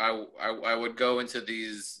 I would go into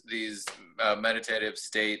these meditative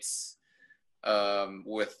states, and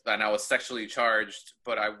I was sexually charged,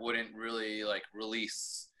 but I wouldn't really like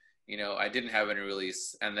release. You know, I didn't have any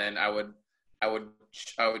release, and then I would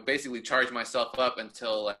basically charge myself up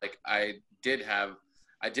until like I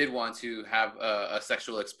did want to have a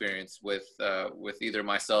sexual experience with either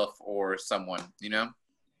myself or someone, you know,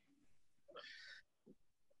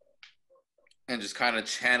 and just kind of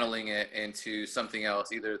channeling it into something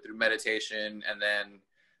else, either through meditation and then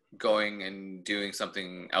going and doing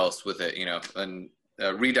something else with it, you know, and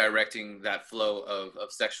redirecting that flow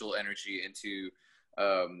of sexual energy into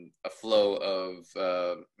a flow of,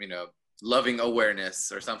 you know, loving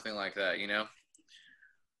awareness or something like that, you know.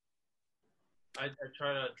 I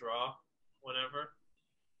try to draw whenever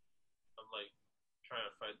I'm like trying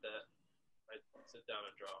to fight that. I sit down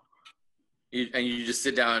and draw. You just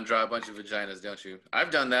sit down and draw a bunch of vaginas, don't you? I've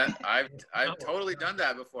done that. I've totally done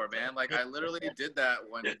that before, man. Like I literally did that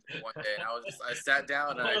one day, and I sat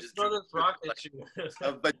down and I just throw this rock at you.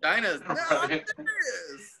 Vaginas. No, I'm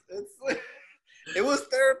serious. It's like, it was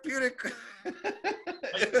therapeutic.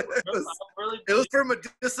 It was for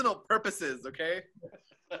medicinal purposes, okay?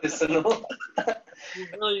 Medicinal.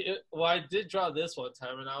 Well, I did draw this one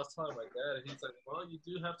time, and I was telling my dad, and he's like, "Well, you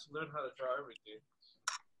do have to learn how to draw everything."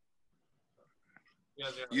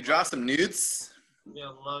 You draw some nudes? Yeah,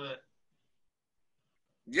 love it.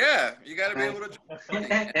 Yeah, you got to be able to.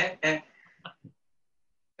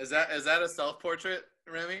 Is that a self-portrait,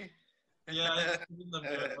 Remy? Yeah.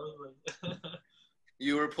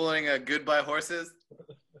 You were pulling a goodbye horses.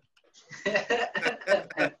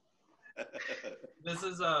 This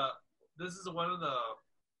is one of the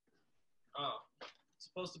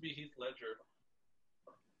supposed to be Heath Ledger.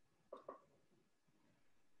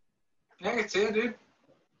 Yeah, I can see it, dude.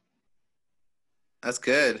 That's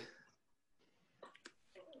good.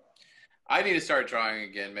 I need to start drawing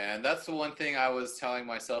again, man. That's the one thing I was telling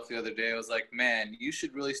myself the other day. I was like, man, you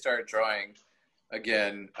should really start drawing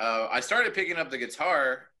again. I started picking up the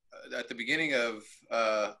guitar at the beginning of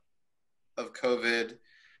COVID,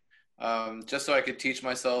 just so I could teach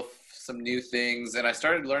myself some new things. And I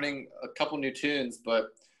started learning a couple new tunes, but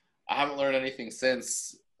I haven't learned anything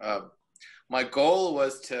since. My goal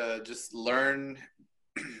was to just learn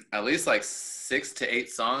at least like 6 to 8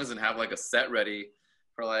 songs and have like a set ready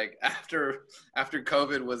for like after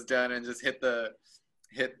COVID was done, and just hit the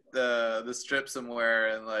strip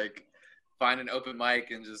somewhere and like find an open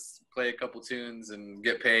mic and just play a couple tunes and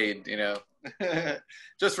get paid, you know,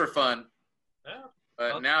 just for fun. Yeah.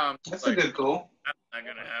 But now I'm That's like, a good goal. that's not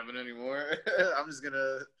gonna happen anymore. I'm just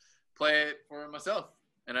gonna play it for myself,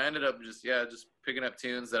 and I ended up just picking up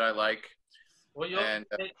tunes that I like. Well, you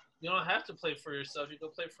don't have to play for yourself. You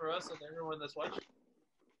can play for us and everyone that's watching.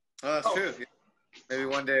 Oh, that's true. Maybe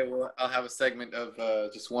one day I'll have a segment of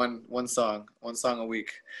just one song a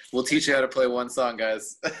week. We'll teach you how to play one song,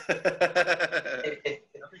 guys. That'd be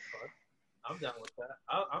fun. I'm down with that.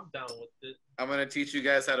 I'm down with it. I'm gonna teach you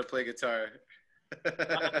guys how to play guitar.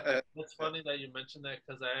 It's funny that you mentioned that,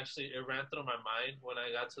 because it ran through my mind when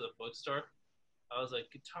I got to the bookstore. I was like,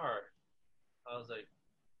 guitar. I was like,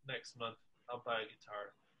 next month I'll buy a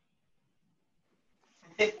guitar.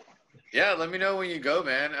 Yeah, let me know when you go,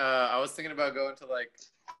 man. I was thinking about going to like.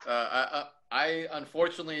 I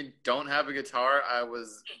unfortunately don't have a guitar. I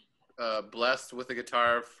was blessed with a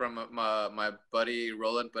guitar from my buddy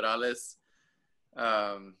Roland Perales.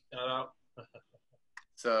 Shout out.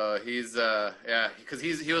 So he's because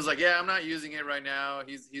he was like, yeah, I'm not using it right now.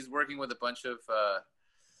 He's working with a bunch of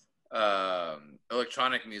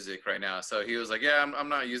electronic music right now. So he was like, yeah, I'm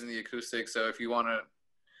not using the acoustic. So if you want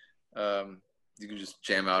to, you can just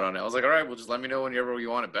jam out on it. I was like, all right, well, just let me know whenever you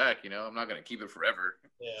want it back. You know, I'm not gonna keep it forever.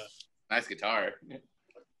 Yeah. Nice guitar.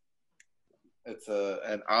 It's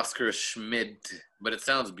an Oscar Schmidt, but it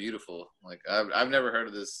sounds beautiful. Like I've never heard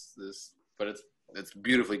of this, but it's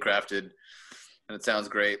beautifully crafted, and it sounds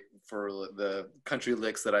great for the country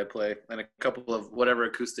licks that I play and a couple of whatever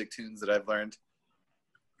acoustic tunes that I've learned.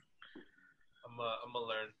 I'm gonna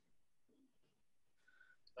learn.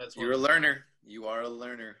 You're a learner. You are a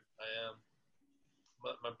learner. I am.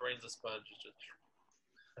 My brain's a sponge.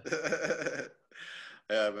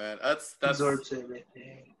 Yeah, man. That's absorbs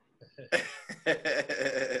everything.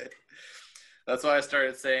 That's why I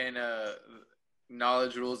started saying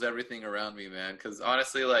knowledge rules everything around me, man. Because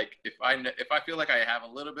honestly, like if I feel like I have a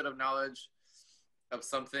little bit of knowledge of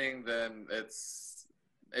something, then it's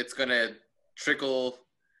gonna trickle.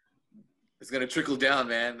 It's gonna trickle down,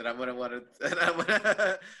 man. That I'm gonna want to, and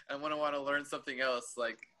I'm gonna want to learn something else.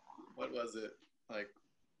 Like, what was it? Like,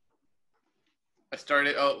 I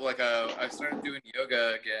started doing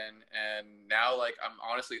yoga again, and now like I'm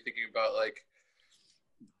honestly thinking about like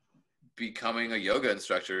becoming a yoga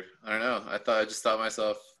instructor. I don't know. I just thought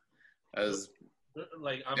myself as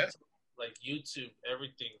like like YouTube,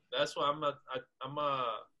 everything. That's why I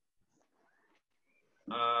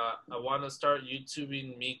want to start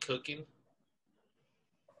YouTubing me cooking.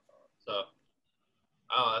 So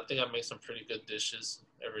I think I make some pretty good dishes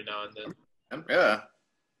every now and then. Yeah.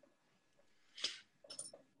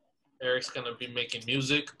 Eric's gonna be making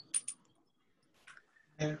music.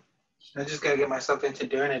 Yeah, I just gotta get myself into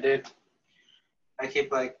doing it, dude. I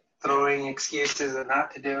keep like throwing excuses and not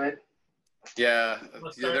to do it. Yeah,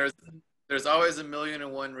 there's always a million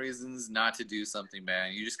and one reasons not to do something,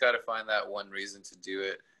 man. You just gotta find that one reason to do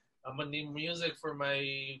it. I'm gonna need music for my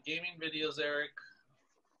gaming videos, Eric.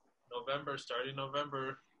 Starting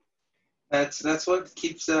November. That's what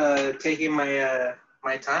keeps taking my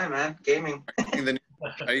my time, man. Gaming.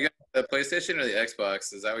 Are you got the PlayStation or the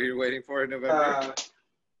Xbox? Is that what you're waiting for in November?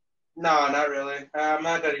 No, not really. I'm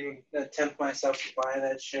not gonna even attempt myself to buy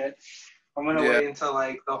that shit. I'm gonna wait until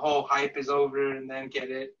like the whole hype is over and then get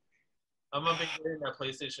it. I'm gonna be getting that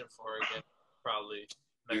PlayStation 4 again, probably.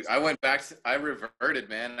 Dude, I reverted,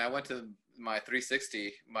 man. I went to my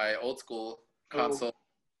 360, my old school console,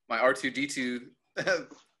 my R2D2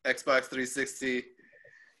 Xbox 360.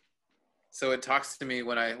 So it talks to me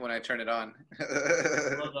when I turn it on. I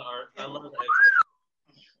love the art. I love the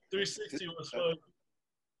Xbox. 360 was fun.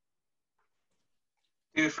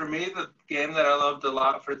 Dude, for me, the game that I loved a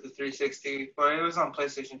lot for the 360, well, it was on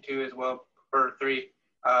PlayStation 2 as well, or 3,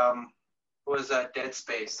 was Dead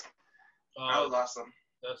Space. That was awesome.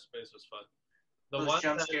 Dead Space was fun. Those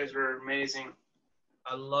jump scares were amazing.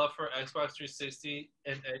 I love for Xbox 360,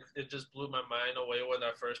 and it just blew my mind away when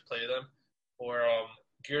I first played them, or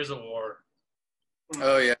Gears of War.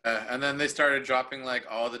 Oh yeah, and then they started dropping like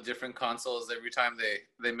all the different consoles every time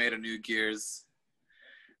they made a new Gears.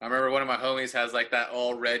 I remember one of my homies has like that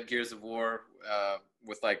all red Gears of War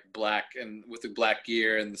with like black and with the black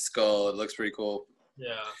gear and the skull. It looks pretty cool.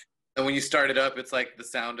 Yeah. And when you start it up, it's like the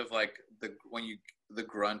sound of like the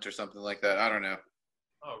grunt or something like that. I don't know.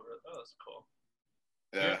 Oh, that was cool.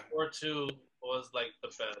 Yeah. Gears of War 2 was like the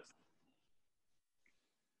best.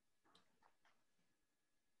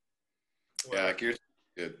 Yeah, Gears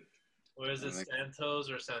good. Where is it, Santos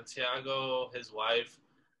or Santiago, his wife?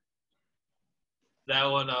 That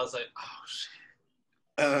one, I was like, oh, shit.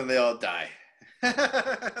 And then they all die.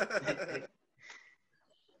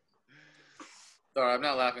 Sorry, I'm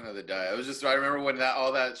not laughing that they die. I remember when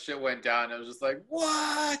all that shit went down, I was just like,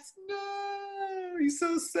 what? No, he's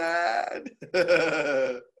so sad.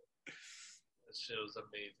 That shit was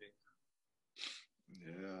amazing.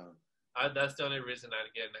 Yeah. That's the only reason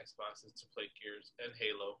I'd get an Xbox is to play Gears and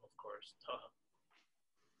Halo, of course.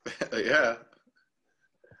 Yeah.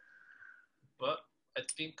 But I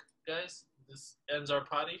think, guys, this ends our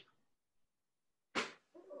potty.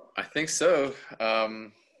 I think so. I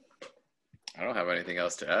don't have anything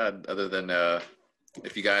else to add other than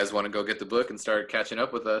if you guys want to go get the book and start catching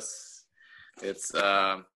up with us, it's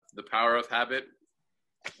The Power of Habit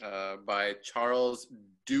by Charles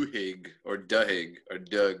Duhigg or Duhigg or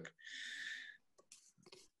Doug.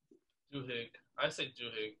 Duhigg. I say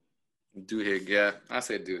Duhigg. Duhigg, yeah. I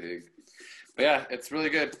say Duhigg. But yeah, it's really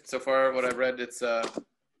good. So far, what I've read, it's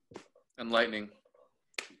enlightening.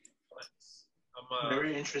 Nice.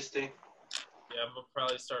 Very interesting. Yeah, I'm going to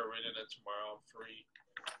probably start reading it tomorrow. I'm free.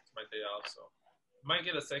 It's my day off, so. I might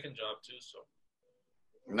get a second job, too, so.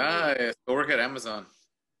 Nice. Go work at Amazon.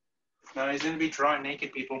 No, he's going to be drawing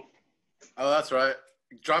naked people. Oh, that's right.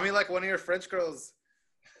 Draw me like one of your French girls.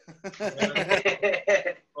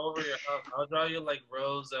 Over your house. I'll draw you like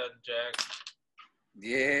Rose and Jack.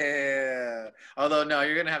 Yeah. Although no,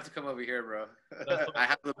 you're gonna have to come over here, bro. I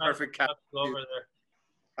have the perfect couch. Go over there.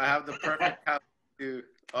 I have the perfect couch too.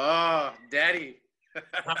 Oh, daddy.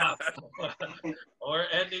 We're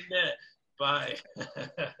ending it. Bye.